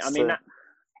a chance. I mean, that,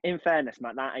 in fairness,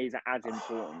 Matt, that is as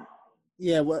important.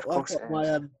 Yeah, well,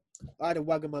 I had a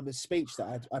Wagamama's speech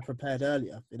that I prepared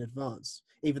earlier in advance,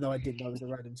 even though I didn't know it was a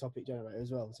random topic generator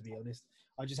as well, to be honest.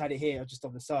 I just had it here, just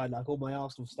on the side, like all my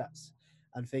Arsenal stats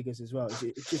and figures as well.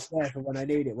 It's just there for when I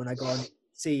need it, when I go on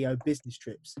CEO business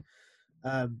trips.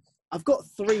 I've got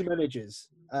 3 managers.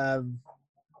 Do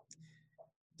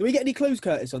we get any clues,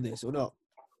 Curtis, on this or not?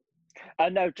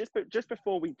 No, just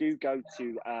before we do go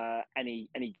to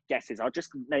any guesses, I'll just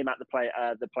name out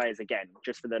the players again,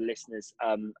 just for the listeners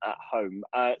at home.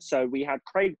 So we had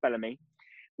Craig Bellamy,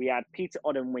 we had Peter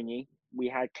Odemwingie, we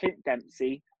had Clint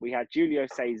Dempsey, we had Julio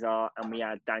Cesar, and we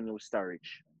had Daniel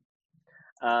Sturridge.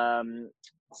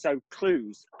 So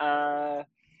clues. I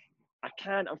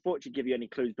can't unfortunately give you any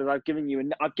clues, but I've given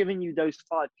you those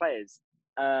 5 players.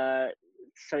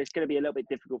 So it's going to be a little bit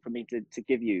difficult for me to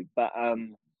give you, but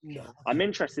I'm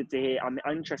interested to hear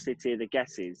the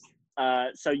guesses.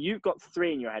 So you've got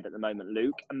 3 in your head at the moment,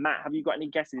 Luke. And Matt, have you got any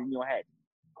guesses in your head?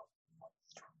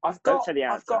 Don't say the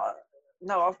answer.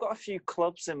 I've got a few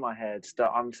clubs in my head that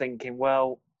I'm thinking,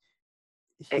 well,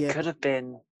 it could have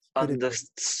been under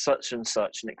such and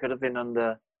such, and it could have been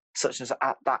under such and such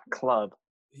at that club.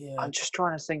 Yeah. I'm just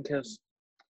trying to think of.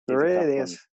 Really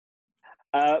is.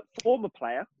 Former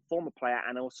player,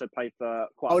 and also played for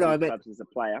quite a few clubs as a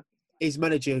player. His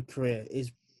managerial career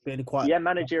has been quite. Yeah,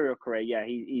 managerial career. Yeah,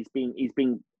 he's been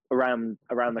around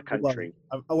the country.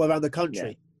 Around the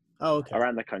country. Yeah. Oh, okay.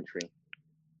 Around the country.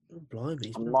 Oh,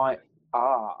 blimey.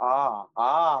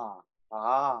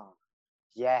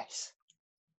 Yes.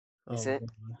 Is it?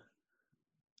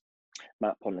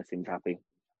 Matt Pondler seems happy.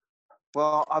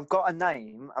 Well, I've got a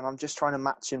name, and I'm just trying to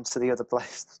match him to the other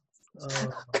players.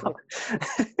 Oh,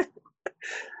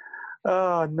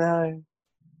 oh no.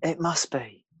 It must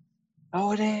be.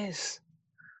 Oh, it is.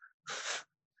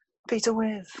 Peter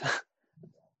With.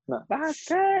 No.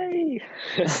 Matty!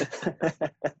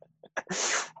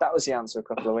 That was the answer a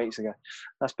couple of weeks ago.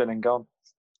 That's been and gone.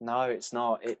 No, it's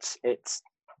not. It's.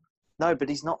 No, but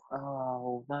he's not.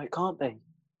 Oh no, it can't be.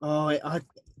 Oh,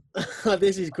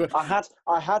 this is good. I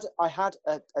had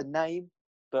a name,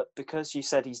 but because you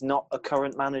said he's not a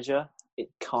current manager, it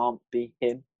can't be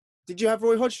him. Did you have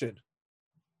Roy Hodgson?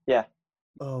 Yeah.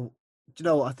 Oh, you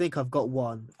know what? I think I've got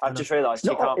one. I've and just realised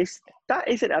you can't. That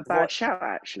isn't a bad What- shout,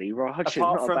 actually. Roy Hodgson's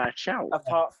Apart not from- a bad shout.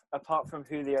 Apart from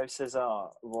Julio Cesar,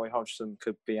 Roy Hodgson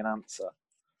could be an answer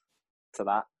to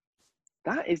that.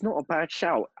 That is not a bad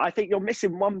shout. I think you're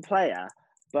missing one player,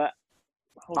 but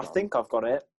I think I've got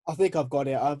it. I think I've got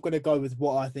it. I'm going to go with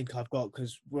what I think I've got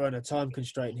because we're on a time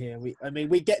constraint here.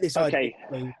 We get this idea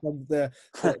from the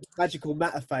magical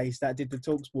Matterface that did the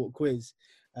TalkSport quiz.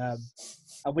 And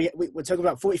we're talking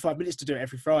about 45 minutes to do it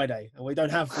every Friday, and we don't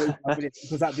have 45 minutes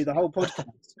because that'd be the whole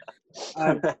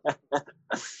podcast.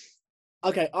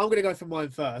 Okay, I'm going to go for mine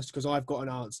first because I've got an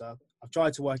answer. I've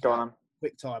tried to work Go out on.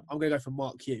 quick time. I'm going to go for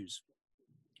Mark Hughes.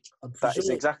 That is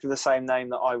exactly the same name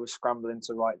that I was scrambling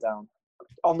to write down.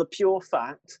 On the pure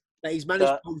fact that he's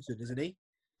managed Bolton, isn't he?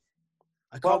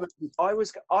 I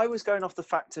was going off the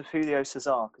fact of Julio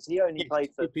Cesar because he only played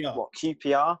for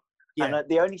QPR. Yeah. And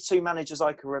the only two managers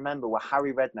I can remember were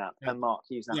Harry Redknapp and Mark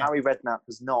Hughes. Now Harry Redknapp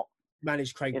has not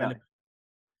managed Craig Bellamy.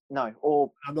 No,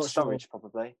 or I'm not Sturridge sure.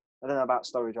 probably. I don't know about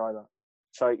Sturridge either.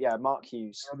 So yeah, Mark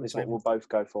Hughes is what we'll both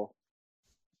go for.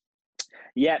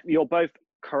 Yeah, you're both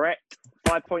correct.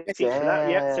 5 points each for that.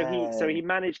 Yeah. So he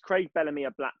managed Craig Bellamy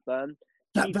at Blackburn,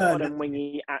 Keith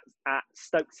Odemwingie at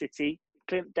Stoke City,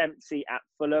 Clint Dempsey at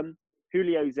Fulham,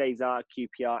 Julio Cesar at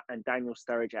QPR, and Daniel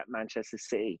Sturridge at Manchester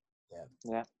City.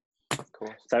 Yeah. Of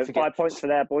course. So 5 points for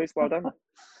there, boys. Well done.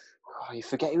 Oh, you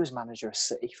forget he was manager of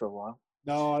City for a while.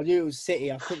 No, I knew it was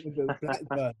City. I couldn't remember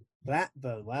Blackburn.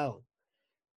 Blackburn, wow.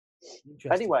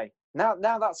 Anyway, now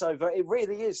that's over. It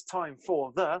really is time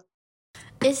for the...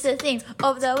 It's the theme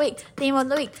of the week. Theme of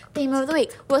the week. Theme of the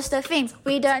week. What's the theme?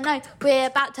 We don't know. We're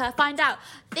about to find out.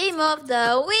 Theme of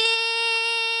the week.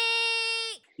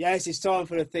 Yes, it's time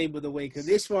for the theme of the week. And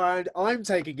this round, I'm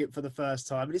taking it for the first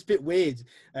time. And it's a bit weird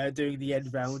doing the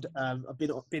end round. I've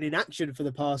been in action for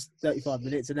the past 35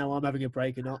 minutes, and now I'm having a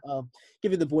break and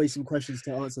giving the boys some questions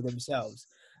to answer themselves.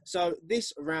 So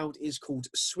this round is called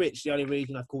Switch. The only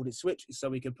reason I've called it Switch is so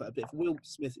we can put a bit of Will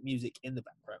Smith music in the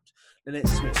background. Then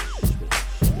let's switch.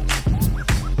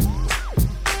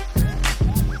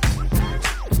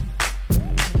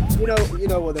 You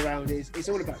know what the round is. It's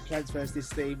all about transfers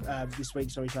this week,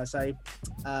 sorry, should I say.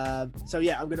 So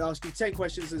yeah, I'm going to ask you 10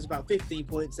 questions. There's about 15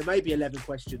 points. There may be 11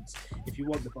 questions if you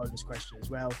want the bonus question as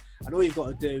well. And all you've got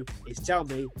to do is tell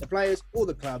me the players or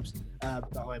the clubs that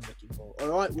I'm looking for. All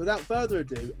right, without further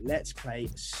ado, let's play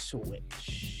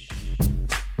Switch.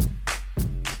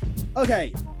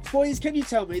 Okay, boys, can you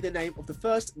tell me the name of the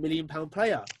first £1 million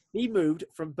player? He moved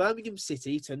from Birmingham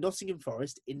City to Nottingham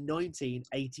Forest in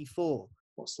 1984.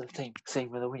 What's the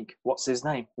theme of the week? What's his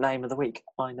name? Name of the week.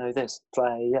 I know this.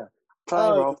 Player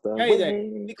of the week.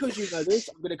 Then. Because you know this,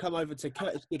 I'm going to come over to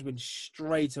Curtis Goodwin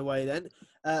straight away then.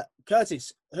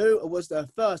 Curtis, who was the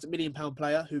first £1 million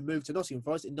player who moved to Nottingham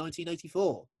Forest in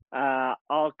 1984?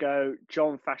 I'll go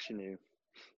John Fashanu.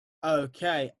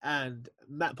 Okay, and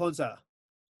Matt Ponter?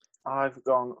 I've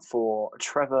gone for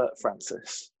Trevor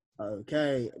Francis.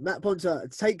 Okay, Matt Ponter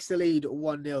takes the lead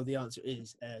 1-0. The answer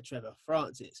is Trevor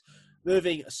Francis.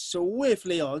 Moving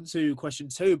swiftly on to question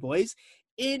 2, boys.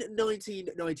 In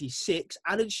 1996,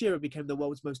 Alan Shearer became the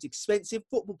world's most expensive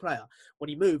football player when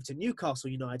he moved to Newcastle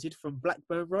United from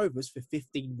Blackburn Rovers for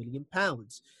 £15 million.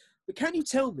 But can you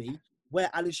tell me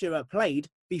where Alan Shearer played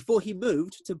before he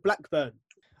moved to Blackburn?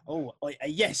 Oh, a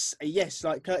yes,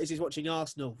 like Curtis is watching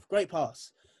Arsenal. Great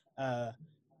pass.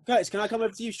 Curtis, can I come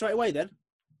over to you straight away then?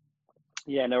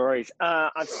 Yeah, no worries.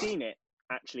 I've seen it,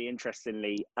 actually,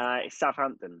 interestingly. It's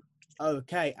Southampton.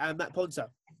 Okay, and Matt Ponter?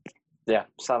 Yeah,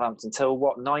 Southampton till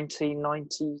what,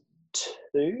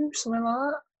 1992, something like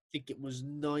that? I think it was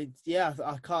 9. Yeah,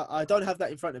 I don't have that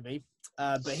in front of me.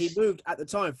 But he moved at the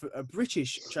time for a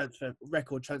British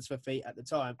record transfer fee at the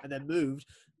time, and then moved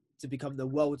to become the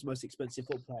world's most expensive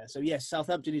football player. So yes,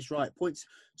 Southampton is right. Points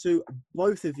to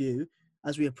both of you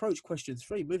as we approach question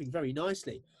 3, moving very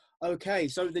nicely. Okay,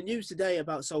 so the news today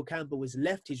about Sol Campbell was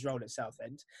left his role at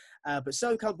Southend, but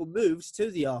Sol Campbell moved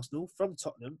to the Arsenal from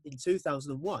Tottenham in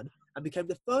 2001 and became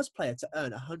the first player to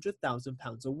earn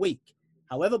 £100,000 a week.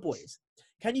 However, boys,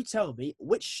 can you tell me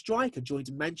which striker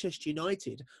joined Manchester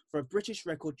United for a British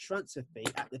record transfer fee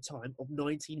at the time of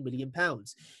 £19 million?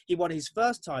 He won his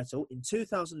first title in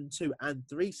 2002 and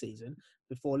 3 season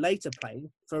before later playing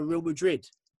for Real Madrid.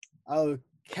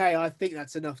 Okay, I think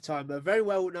that's enough time. A very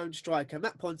well-known striker.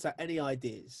 Matt Ponter, any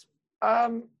ideas?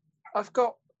 I've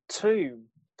got 2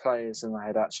 players in my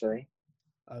head, actually.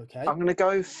 Okay. I'm going to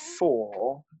go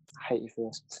for... I hate you for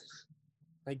this.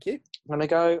 Thank you. I'm going to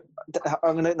go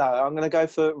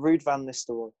for Ruud van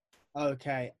Nistelrooy.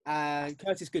 Okay, and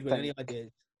Curtis Goodwin, any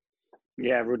ideas?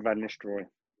 Yeah, Ruud van Nistelrooy.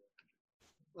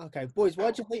 Okay, boys,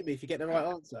 why'd you beat me if you get the right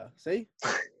answer? See?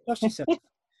 Trust yourself.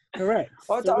 Correct.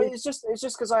 Well, Three- it's just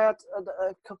because I had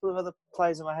a couple of other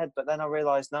players in my head, but then I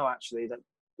realised no, actually, that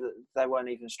they weren't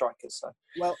even strikers. So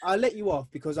Well, I'll let you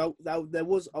off because I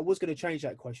was going to change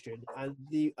that question, and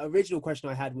the original question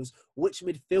I had was which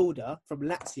midfielder from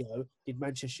Lazio did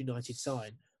Manchester United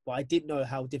sign? But I didn't know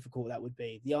how difficult that would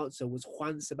be. The answer was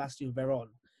Juan Sebastian Veron.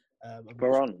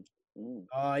 Veron.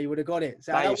 You would have got it.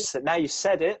 So now you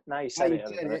said it. Now you said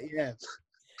it. yeah.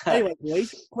 Anyway,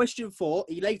 boys, question 4.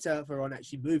 He later, Veron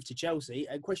actually moved to Chelsea,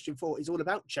 and question 4 is all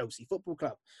about Chelsea Football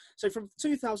Club. So from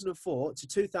 2004 to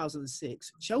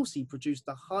 2006, Chelsea produced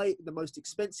the most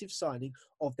expensive signing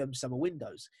of them summer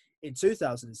windows. In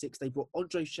 2006, they brought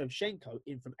Andrei Shevchenko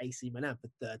in from AC Milan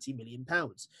for £30 million.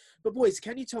 But boys,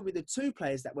 can you tell me the 2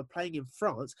 players that were playing in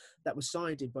France that were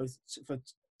signed in both for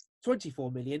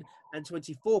 24 million and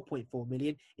 24.4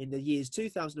 million in the years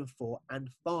 2004 and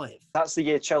 5. That's the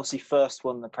year Chelsea first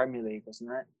won the Premier League,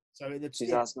 wasn't it? So in the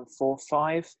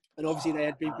 2004-5. And obviously they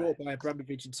had been bought by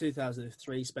Abramovich in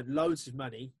 2003, spent loads of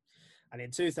money. And in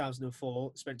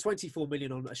 2004, spent 24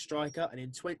 million on a striker. And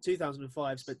in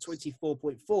 2005, spent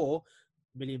 24.4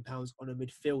 million pounds on a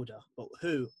midfielder. But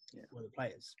who were the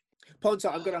players?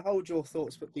 Ponta, I'm going to hold your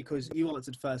thoughts because you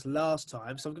answered first last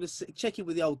time. So I'm going to check in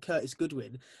with the old Curtis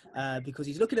Goodwin because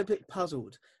he's looking a bit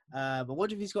puzzled. I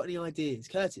wonder if he's got any ideas.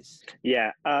 Curtis?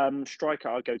 Yeah, striker,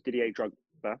 I'll go Didier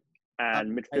Drogba.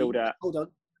 And midfielder... Hold on.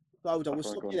 We'll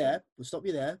stop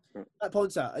you there.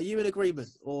 Ponta, are you in agreement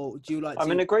or do you like to...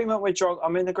 I'm in agreement with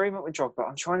Drogba.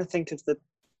 I'm trying to think of the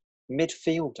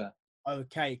midfielder.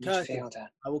 Okay, Curtis,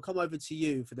 I will come over to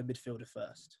you for the midfielder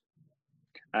first.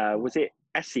 Was it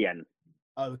Essien?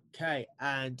 Okay,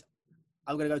 and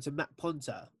I'm going to go to Matt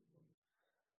Ponta.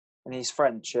 And he's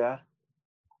French, yeah?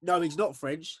 No, he's not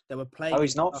French. They were playing... Oh,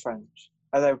 he's not French.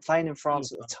 Oh, they were playing in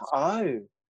France at the time.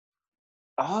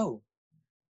 Oh.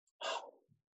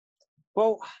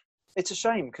 Well, it's a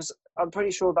shame because I'm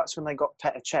pretty sure that's when they got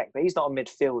Petr Cech, but he's not a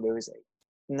midfielder, is he?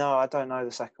 No, I don't know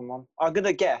the second one. I'm going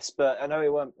to guess, but I know he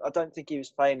won't. I don't think he was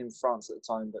playing in France at the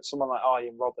time, but someone like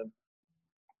Arjen Robben.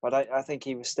 But I think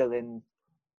he was still in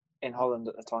Holland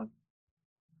at the time.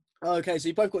 Okay, so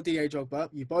you both got Didier Drogba.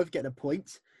 You both get a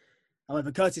point.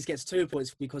 However, Curtis gets 2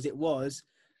 points because it was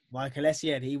Michael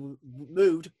Essien. He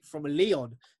moved from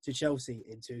Lyon to Chelsea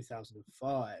in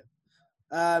 2005.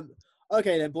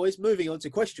 Okay then, boys, moving on to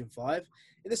question 5.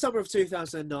 In the summer of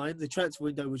 2009, the transfer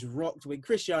window was rocked when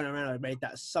Cristiano Ronaldo made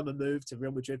that summer move to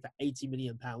Real Madrid for £80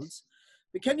 million.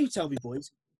 But can you tell me,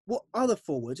 boys, what other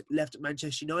forward left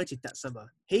Manchester United that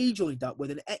summer? He joined up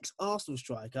with an ex-Arsenal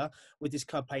striker, with his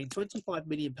club paying £25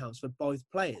 million for both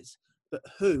players. But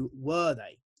who were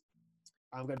they?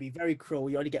 I'm going to be very cruel.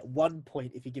 You only get 1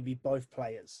 point if you give me both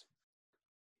players.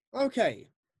 Okay.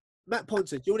 Matt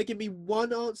Ponta, do you want to give me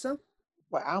one answer?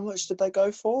 Wait, how much did they go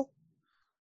for?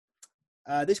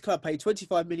 This club paid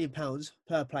 £25 million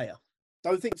per player.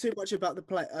 Don't think too much about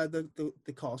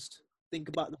the cost. Think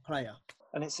about the player.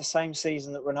 And it's the same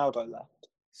season that Ronaldo left.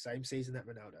 Same season that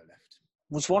Ronaldo left.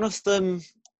 Was one of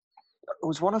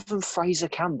them Fraser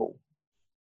Campbell?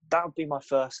 That would be my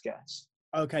first guess.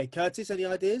 Okay, Curtis, any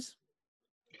ideas?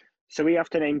 So we have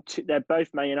to name 2. They're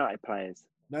both Man United players.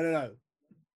 No.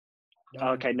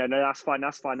 Okay, no, that's fine.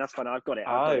 I've got it. I've got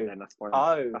it then. That's fine.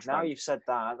 That's now fine. You've said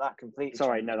that completely.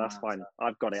 Sorry, no, that's fine.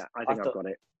 I've got it. I think I've got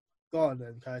it. Go on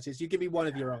then, Curtis. You give me one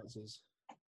of your answers.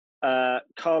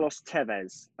 Carlos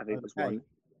Tevez, I think was one.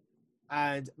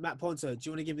 And Matt Ponta, do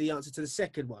you want to give me the answer to the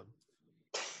second one?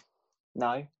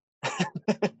 No.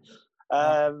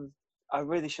 I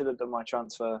really should have done my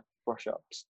transfer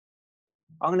brush-ups.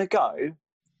 I'm going to go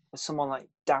with someone like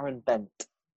Darren Bent.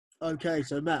 Okay,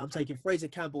 so Matt, I'm taking Fraser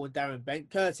Campbell and Darren Bent.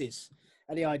 Curtis,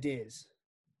 any ideas?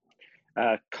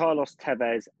 Carlos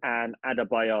Tevez and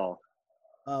Adebayor.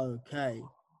 Okay.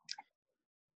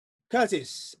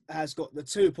 Curtis has got the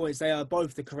 2 points. They are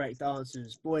both the correct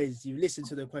answers. Boys, you listened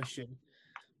to the question.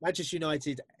 Manchester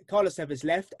United, Carlos Tevez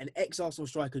left, an ex-Arsenal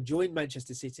striker joined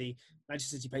Manchester City.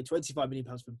 Manchester City paid £25 million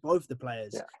for both the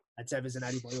players. Yeah. And Tevez and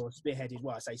Adebayor spearheaded,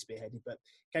 well, I say spearheaded, but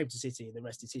came to City and the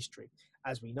rest is history,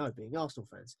 as we know, being Arsenal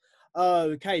fans.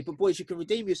 Okay, but boys, you can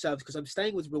redeem yourselves because I'm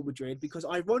staying with Real Madrid because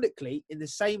ironically, in the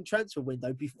same transfer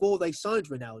window, before they signed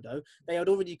Ronaldo, they had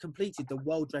already completed the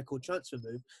world record transfer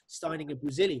move, signing a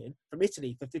Brazilian from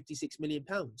Italy for £56 million.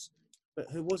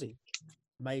 But who was he?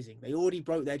 Amazing. They already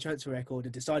broke their transfer record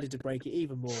and decided to break it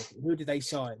even more. Who did they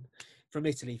sign from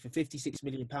Italy for £56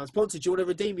 million? Ponta, do you want to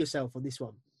redeem yourself on this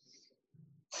one?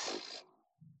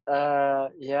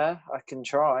 Yeah, I can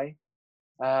try.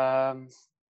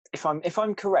 If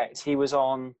I'm correct, he was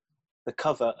on the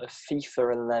cover of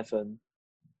FIFA 11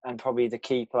 and probably the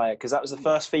key player, because that was the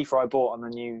first FIFA I bought on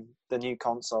the new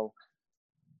console.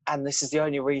 And this is the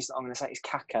only reason I'm going to say is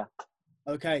Kaká.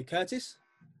 Okay, Curtis?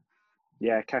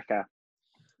 Yeah, Kaká.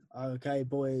 Okay,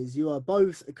 boys, you are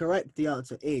both correct. The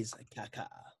answer is Kaká.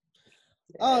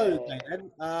 Yeah. Okay,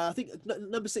 then. I think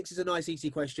number 6 is a nice, easy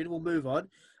question. We'll move on.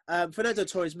 Fernando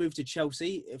Torres moved to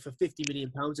Chelsea for £50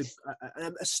 million,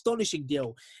 an astonishing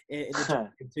deal in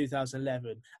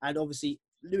 2011. And obviously,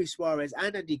 Luis Suarez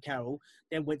and Andy Carroll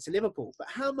then went to Liverpool. But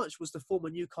how much was the former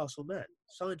Newcastle man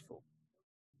signed for?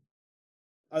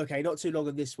 Okay, not too long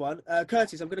on this one.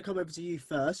 Curtis, I'm going to come over to you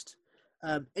first.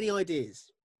 Any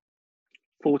ideas?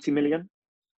 40 million.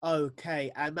 Okay,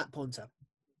 and Matt Ponter.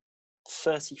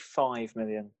 35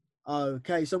 million.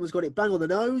 Okay, someone's got it bang on the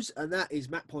nose, and that is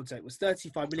Matt Ponter. It was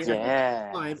 35 million. Yeah.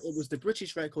 At the time, it was the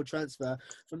British record transfer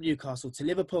from Newcastle to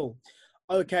Liverpool.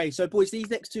 Okay, so boys, these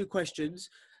next two questions,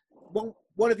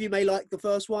 one of you may like the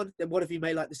first one, then one of you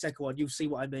may like the second one. You'll see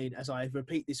what I mean as I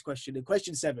repeat this question in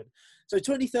question 7. So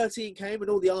 2013 came and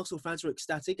all the Arsenal fans were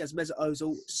ecstatic as Mesut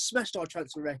Ozil smashed our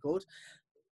transfer record.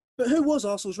 But who was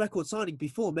Arsenal's record signing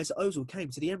before Mesut Ozil came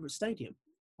to the Emirates Stadium?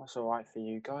 That's all right for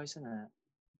you guys, isn't it?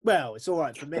 Well, it's all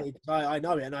right for me. I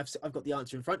know it, and I've got the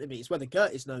answer in front of me. It's whether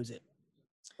Curtis knows it.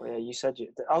 Well, yeah, you said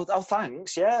you. Oh,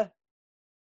 thanks. Yeah,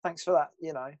 thanks for that.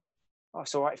 You know,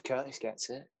 it's all right if Curtis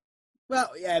gets it. Well,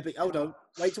 yeah, but hold on.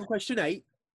 Wait till question 8.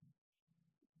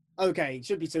 Okay, it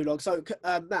shouldn't be too long. So,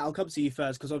 Matt, I'll come to you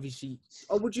first because obviously.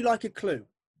 Oh, would you like a clue?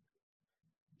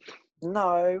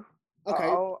 No. Okay.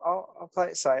 I'll play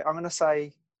it safe. I'm going to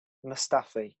say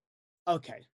Mustafi.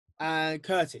 Okay. And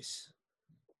Curtis.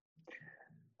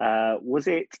 Was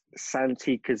it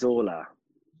Santi Cazorla?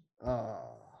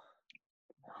 Oh.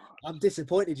 I'm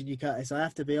disappointed in you, Curtis. I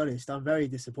have to be honest. I'm very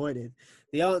disappointed.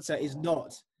 The answer is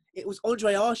not. It was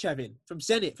Andre Arshavin from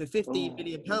Zenit for £15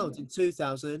 million in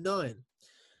 2009.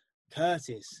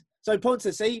 Curtis. So,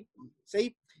 Ponta, see?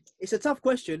 It's a tough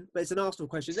question, but it's an Arsenal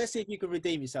question. Let's see if you can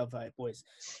redeem yourself out, boys.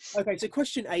 Okay, so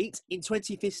question 8. In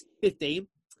 2015,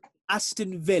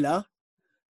 Aston Villa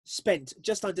spent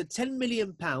just under £10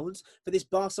 million for this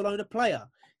Barcelona player.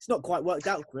 It's not quite worked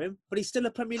out for him, but he's still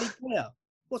a Premier League player.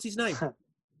 What's his name?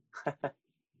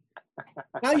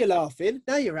 Now you're laughing.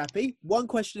 Now you're happy. One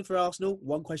question for Arsenal,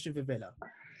 one question for Villa.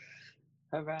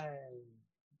 Hooray.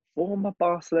 Former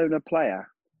Barcelona player.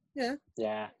 Yeah.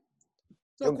 Yeah.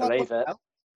 Not Couldn't quite believe worked it. out,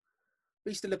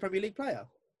 but he's still a Premier League player.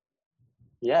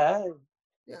 Yeah.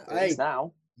 Yeah. It is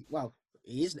now. Well,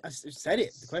 he is. I said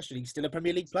it. The question, he's still a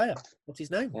Premier League player. What's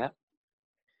his name? Yeah.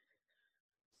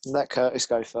 Let Curtis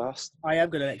go first. I am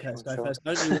going to let Curtis go first.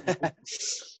 Don't you?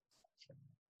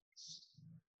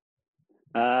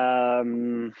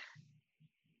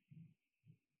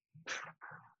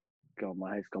 God,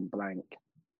 my head's gone blank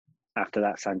after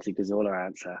that Santi Cazorla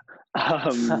answer.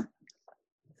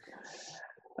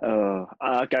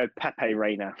 I'll go Pepe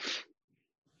Reina.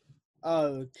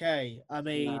 Okay. I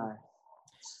mean, No.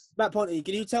 Matt Ponty,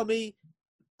 can you tell me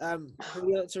who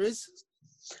the answer is?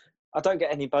 I don't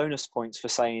get any bonus points for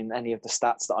saying any of the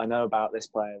stats that I know about this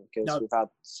player because we've had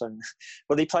some.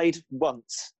 Well, he played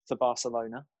once for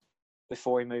Barcelona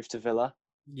before he moved to Villa.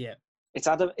 Yeah. It's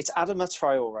Adama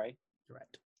Traore.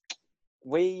 Correct.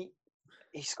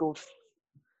 He scored.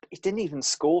 He didn't even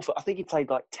score for. I think he played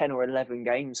like 10 or 11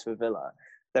 games for Villa.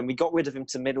 Then we got rid of him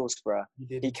to Middlesbrough.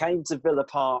 He came to Villa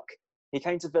Park.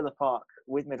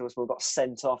 With Middlesbrough, got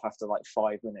sent off after like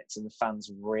 5 minutes, and the fans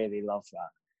really loved that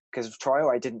because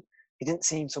Traore didn't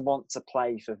seem to want to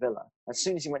play for Villa. As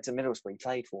soon as he went to Middlesbrough, he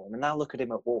played for him, and now look at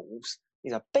him at Wolves.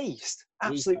 He's a beast,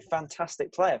 absolute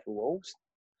fantastic player for Wolves.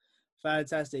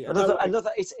 Fantastic.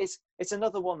 It's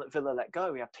another one that Villa let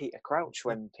go. We had Peter Crouch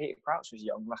when Peter Crouch was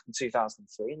young back in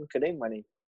 2003. Look at him when he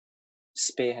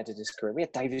spearheaded his career. We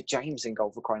had David James in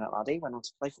goal for crying out loud. He went on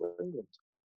to play for England.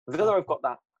 Villa have got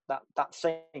that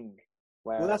thing.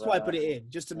 Where, that's why I put it in,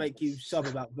 just to make you sub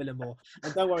about Villa more.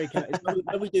 And don't worry, Curtis,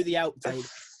 when we do the outtake,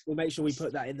 we'll make sure we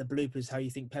put that in the bloopers, how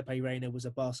you think Pepe Reina was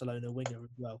a Barcelona winger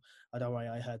as well. Oh, don't worry,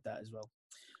 I heard that as well.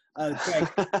 Okay,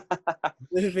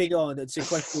 moving on to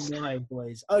question 9,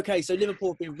 boys. Okay, so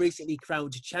Liverpool have been recently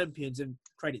crowned champions, and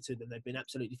credit to them, they've been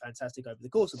absolutely fantastic over the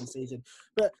course of the season.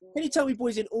 But can you tell me,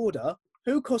 boys, in order,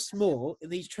 who costs more in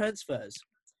these transfers?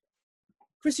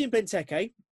 Christian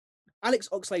Benteke, Alex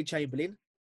Oxlade-Chamberlain,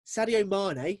 Sadio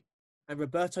Mane, and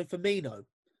Roberto Firmino.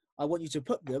 I want you to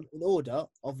put them in order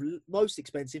of most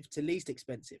expensive to least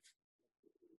expensive.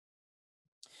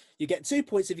 You get 2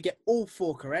 points if you get all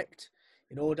 4 correct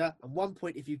in order, and 1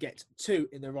 point if you get 2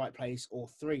 in the right place or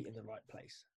 3 in the right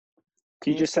place.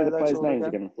 Can you just say the players' names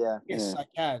again? Yeah. Yes, I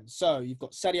can. So you've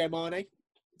got Sadio Mane,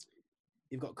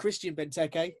 you've got Christian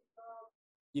Benteke,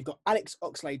 you've got Alex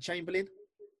Oxlade-Chamberlain,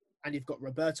 and you've got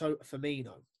Roberto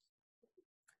Firmino.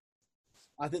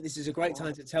 I think this is a great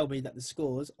time to tell me that the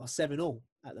scores are 7-7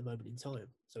 at the moment in time.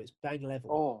 So it's bang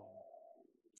level. Oh,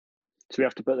 So we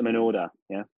have to put them in order,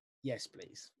 yeah? Yes,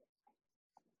 please.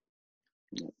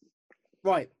 Yeah.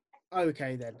 Right.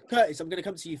 Okay, then. Curtis, I'm going to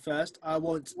come to you first. I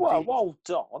want... well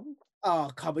done. Oh,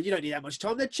 come on. You don't need that much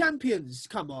time. They're champions.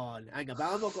 Come on. Hang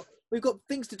about. We've got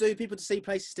things to do, people to see,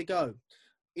 places to go,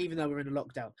 even though we're in a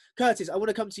lockdown. Curtis, I want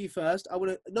to come to you first. I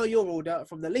want to know your order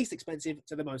from the least expensive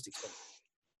to the most expensive.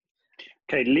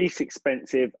 Okay, least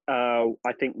expensive, I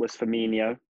think, was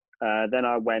Firmino. Then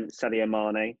I went Sadio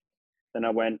Mane. Then I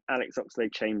went Alex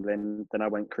Oxlade-Chamberlain. Then I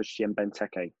went Christian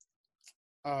Benteke.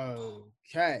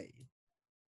 Okay.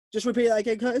 Just repeat that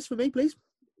again, Curtis, for me, please.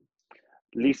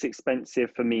 Least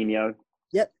expensive, Firmino.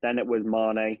 Yep. Then it was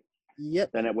Mane.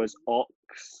 Yep. Then it was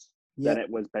Ox. Yep. Then it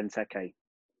was Benteke.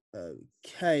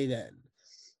 Okay, then.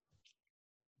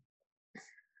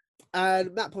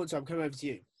 And Matt Ponto, I'm coming over to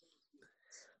you.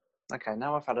 Okay,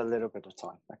 now I've had a little bit of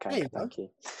time. There Okay, you go. thank you.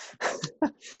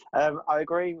 I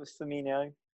agree with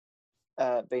Firmino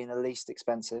being the least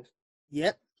expensive.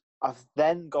 Yep. I've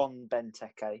then gone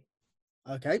Benteke,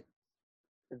 Okay.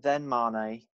 then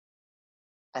Mane,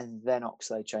 and then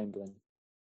Oxlade-Chamberlain.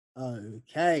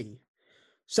 Okay.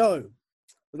 So,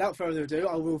 without further ado,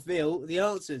 I'll reveal the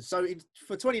answers. So,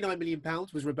 for £29 million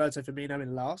was Roberto Firmino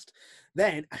in last.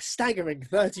 Then, a staggering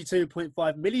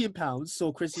 £32.5 million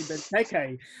saw Christian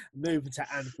Benteke move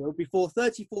to Anfield. Before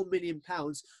 £34 million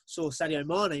saw Sadio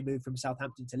Mane move from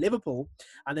Southampton to Liverpool.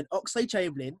 And then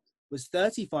Oxlade-Chamberlain was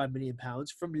 £35 million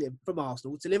from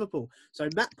Arsenal to Liverpool. So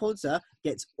Matt Ponta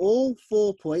gets all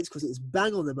 4 points because it's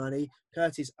bang on the money.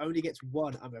 Curtis only gets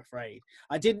 1, I'm afraid.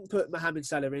 I didn't put Mohamed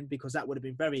Salah in because that would have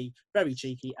been very, very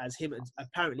cheeky, as him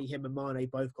and Mane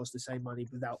both cost the same money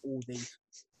without all the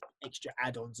extra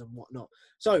add-ons and whatnot.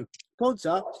 So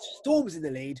Ponta storms in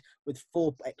the lead with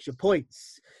 4 extra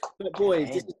points. But boys,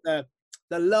 this is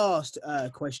the last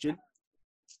question.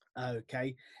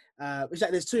 Okay.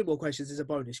 There's 2 more questions. There's a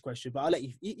bonus question, but I'll let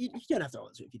you. You don't have to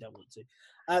answer it if you don't want to.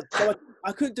 So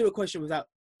I couldn't do a question without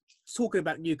talking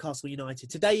about Newcastle United.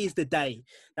 Today is the day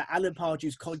that Alan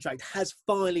Pardew's contract has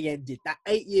finally ended. That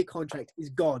 8-year contract is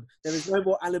gone. There is no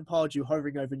more Alan Pardew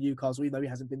hovering over Newcastle, even though he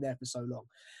hasn't been there for so long.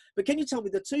 But can you tell me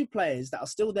the 2 players that are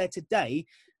still there today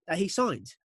that he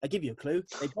signed? I'll give you a clue.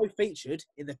 They both featured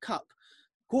in the Cup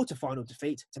quarter-final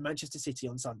defeat to Manchester City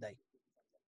on Sunday.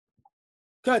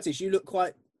 Curtis, you look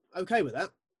quite okay with that.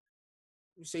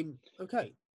 You seem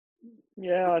okay.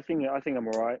 Yeah, I think I'm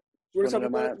all right. You want to tell me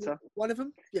my answer? one of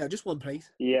them? Yeah, just one,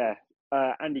 please. Yeah.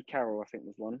 Andy Carroll, I think,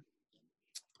 was one.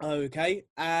 Okay.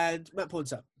 And Matt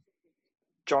Ponta.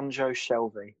 John Joe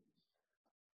Shelby.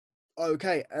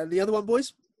 Okay. And the other one,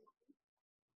 boys?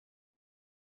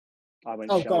 I went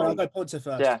Oh, go on. I'll Shelby. go Ponta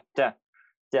first.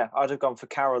 Yeah. I'd have gone for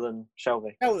Carroll and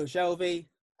Shelby. Carroll and Shelby.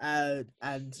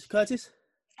 And Curtis?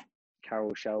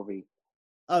 Carroll Shelby.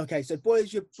 Okay, so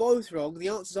boys, you're both wrong. The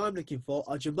answers I'm looking for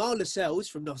are Jamal Lascelles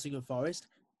from Nottingham Forest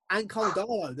and Cole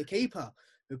Darlow, the keeper,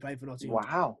 who played for Nottingham.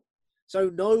 Wow.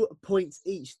 So no points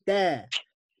each there.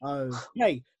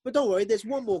 Okay, but don't worry. There's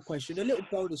one more question, a little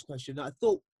bonus question that I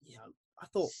thought,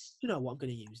 you know what, I'm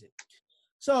going to use it.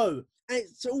 So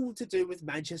it's all to do with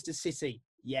Manchester City.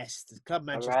 Yes, the club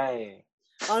Manchester. Hooray.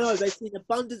 I know they've seen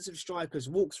abundance of strikers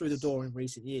walk through the door in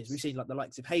recent years. We've seen like the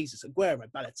likes of Jesus, Aguero,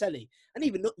 Balotelli, and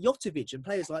even Jotovic and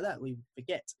players like that. We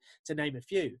forget to name a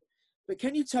few. But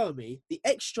can you tell me the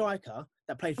ex-striker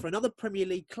that played for another Premier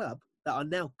League club that are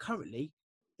now currently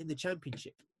in the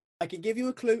Championship? I can give you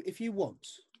a clue if you want.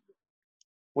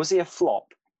 Was he a flop?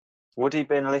 Would he have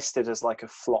been listed as like a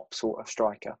flop sort of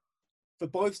striker? For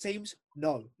both teams,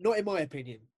 no, not in my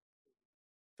opinion.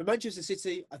 For Manchester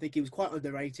City, I think he was quite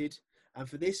underrated. And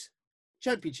for this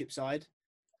Championship side,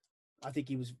 I think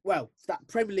he was, that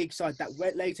Premier League side that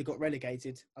later got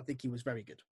relegated, I think he was very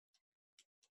good.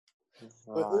 Right.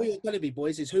 But all you're telling me,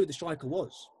 boys, is who the striker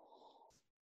was.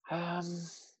 Do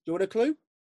you want a clue?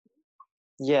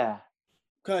 Yeah.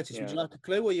 Curtis, would you like a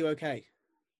clue or are you okay?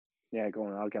 Yeah, go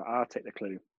on. I'll take the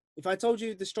clue. If I told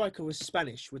you the striker was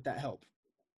Spanish, would that help?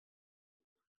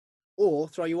 Or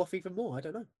throw you off even more? I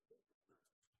don't know.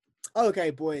 Okay,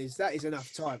 boys, that is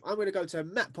enough time. I'm going to go to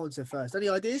Matt Ponta first. Any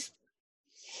ideas?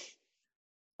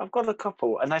 I've got a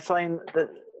couple. And they're playing...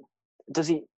 Does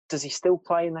he still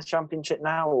play in the Championship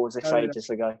now, or was this ages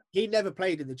ago? He never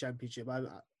played in the Championship. I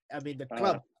mean, the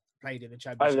club played in the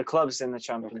Championship. Oh, the club's in the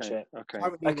Championship.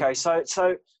 Okay.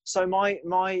 So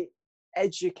my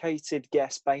educated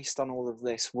guess based on all of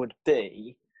this would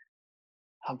be,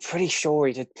 I'm pretty sure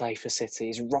he did play for City.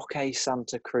 He's Roque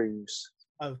Santa Cruz.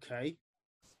 Okay.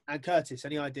 And Curtis,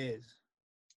 any ideas?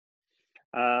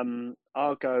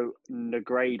 I'll go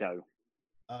Negredo.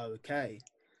 Okay.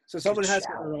 So someone has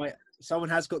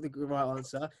got the right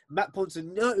answer. Matt Ponter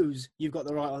knows you've got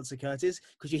the right answer, Curtis,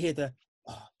 because you hear the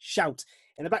shout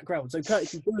in the background. So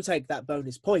Curtis, you're going to take that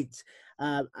bonus point.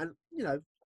 And it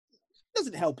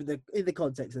doesn't help in the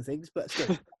context of things, but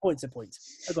still, point's a point.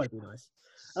 I've got to be nice.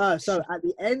 So at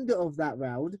the end of that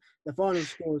round, the final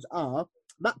scores are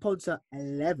Matt Ponter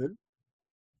 11,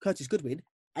 Curtis Goodwin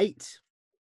 8.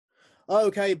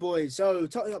 Okay, boys. So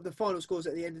totting up the final scores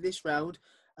at the end of this round.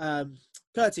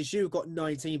 Curtis, you got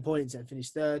 19 points and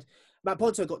finished third. Matt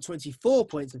Ponter got 24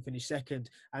 points and finished second.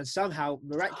 And somehow,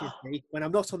 miraculously, when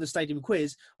I'm not on the stadium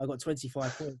quiz, I got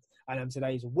 25 points and I'm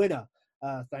today's winner.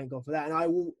 Thank God for that. And I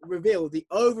will reveal the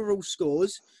overall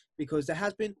scores because there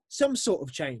has been some sort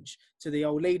of change to the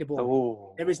old leaderboard.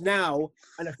 Ooh. There is now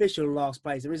an official last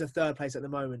place. There is a third place at the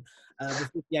moment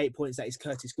with 58 points. That is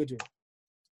Curtis Goodwin.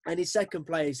 And in second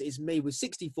place is me with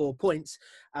 64 points.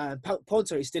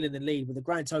 Ponter is still in the lead with a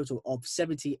grand total of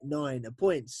 79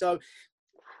 points. So,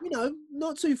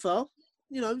 not too far.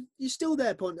 You're still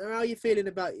there, Ponter. How are you feeling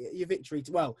about your victory?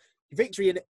 Well, your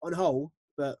victory on whole,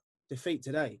 but defeat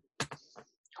today.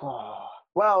 Oh,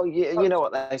 well, you know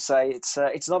what they say.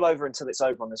 It's not over until it's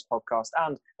over on this podcast.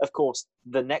 And, of course,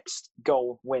 the next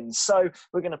goal wins. So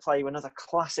we're going to play you another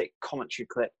classic commentary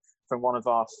clip from one of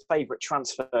our favourite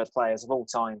transferred players of all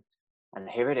time. And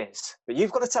here it is. But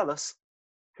you've got to tell us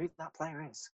who that player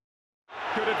is.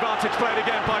 Good advantage played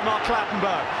again by Mark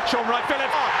Clattenburg. Sean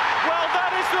Wright-Phillips. Well,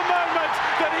 that is the moment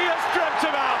that he has dreamt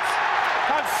about.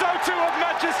 And so too of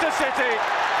Manchester City.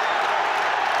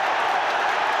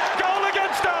 Goal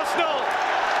against Arsenal.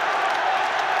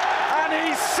 And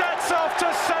he sets off to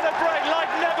celebrate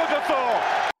like never before.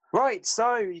 Right,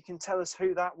 so you can tell us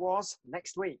who that was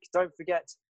next week. Don't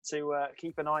forget to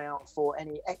keep an eye out for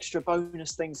any extra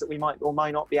bonus things that we might or might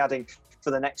not be adding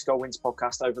for the Next Goal Wins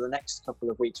podcast over the next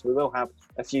couple of weeks. We will have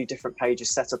a few different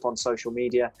pages set up on social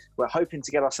media. We're hoping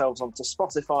to get ourselves onto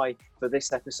Spotify for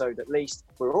this episode at least.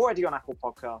 We're already on Apple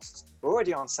Podcasts. We're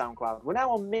already on SoundCloud. We're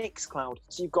now on Mixcloud,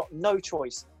 so you've got no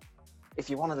choice. If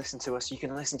you want to listen to us, you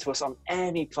can listen to us on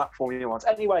any platform you want.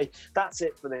 Anyway, that's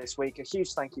it for this week. A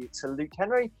huge thank you to Luke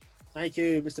Henry. Thank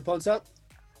you, Mr. Ponter.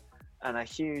 And a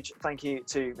huge thank you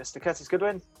to Mr. Curtis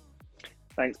Goodwin.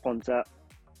 Thanks, Ponter.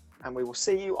 And we will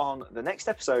see you on the next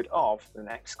episode of the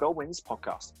Next Goal Wins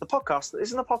podcast. The podcast that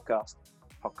isn't a podcast.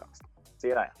 See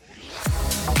you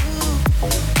later.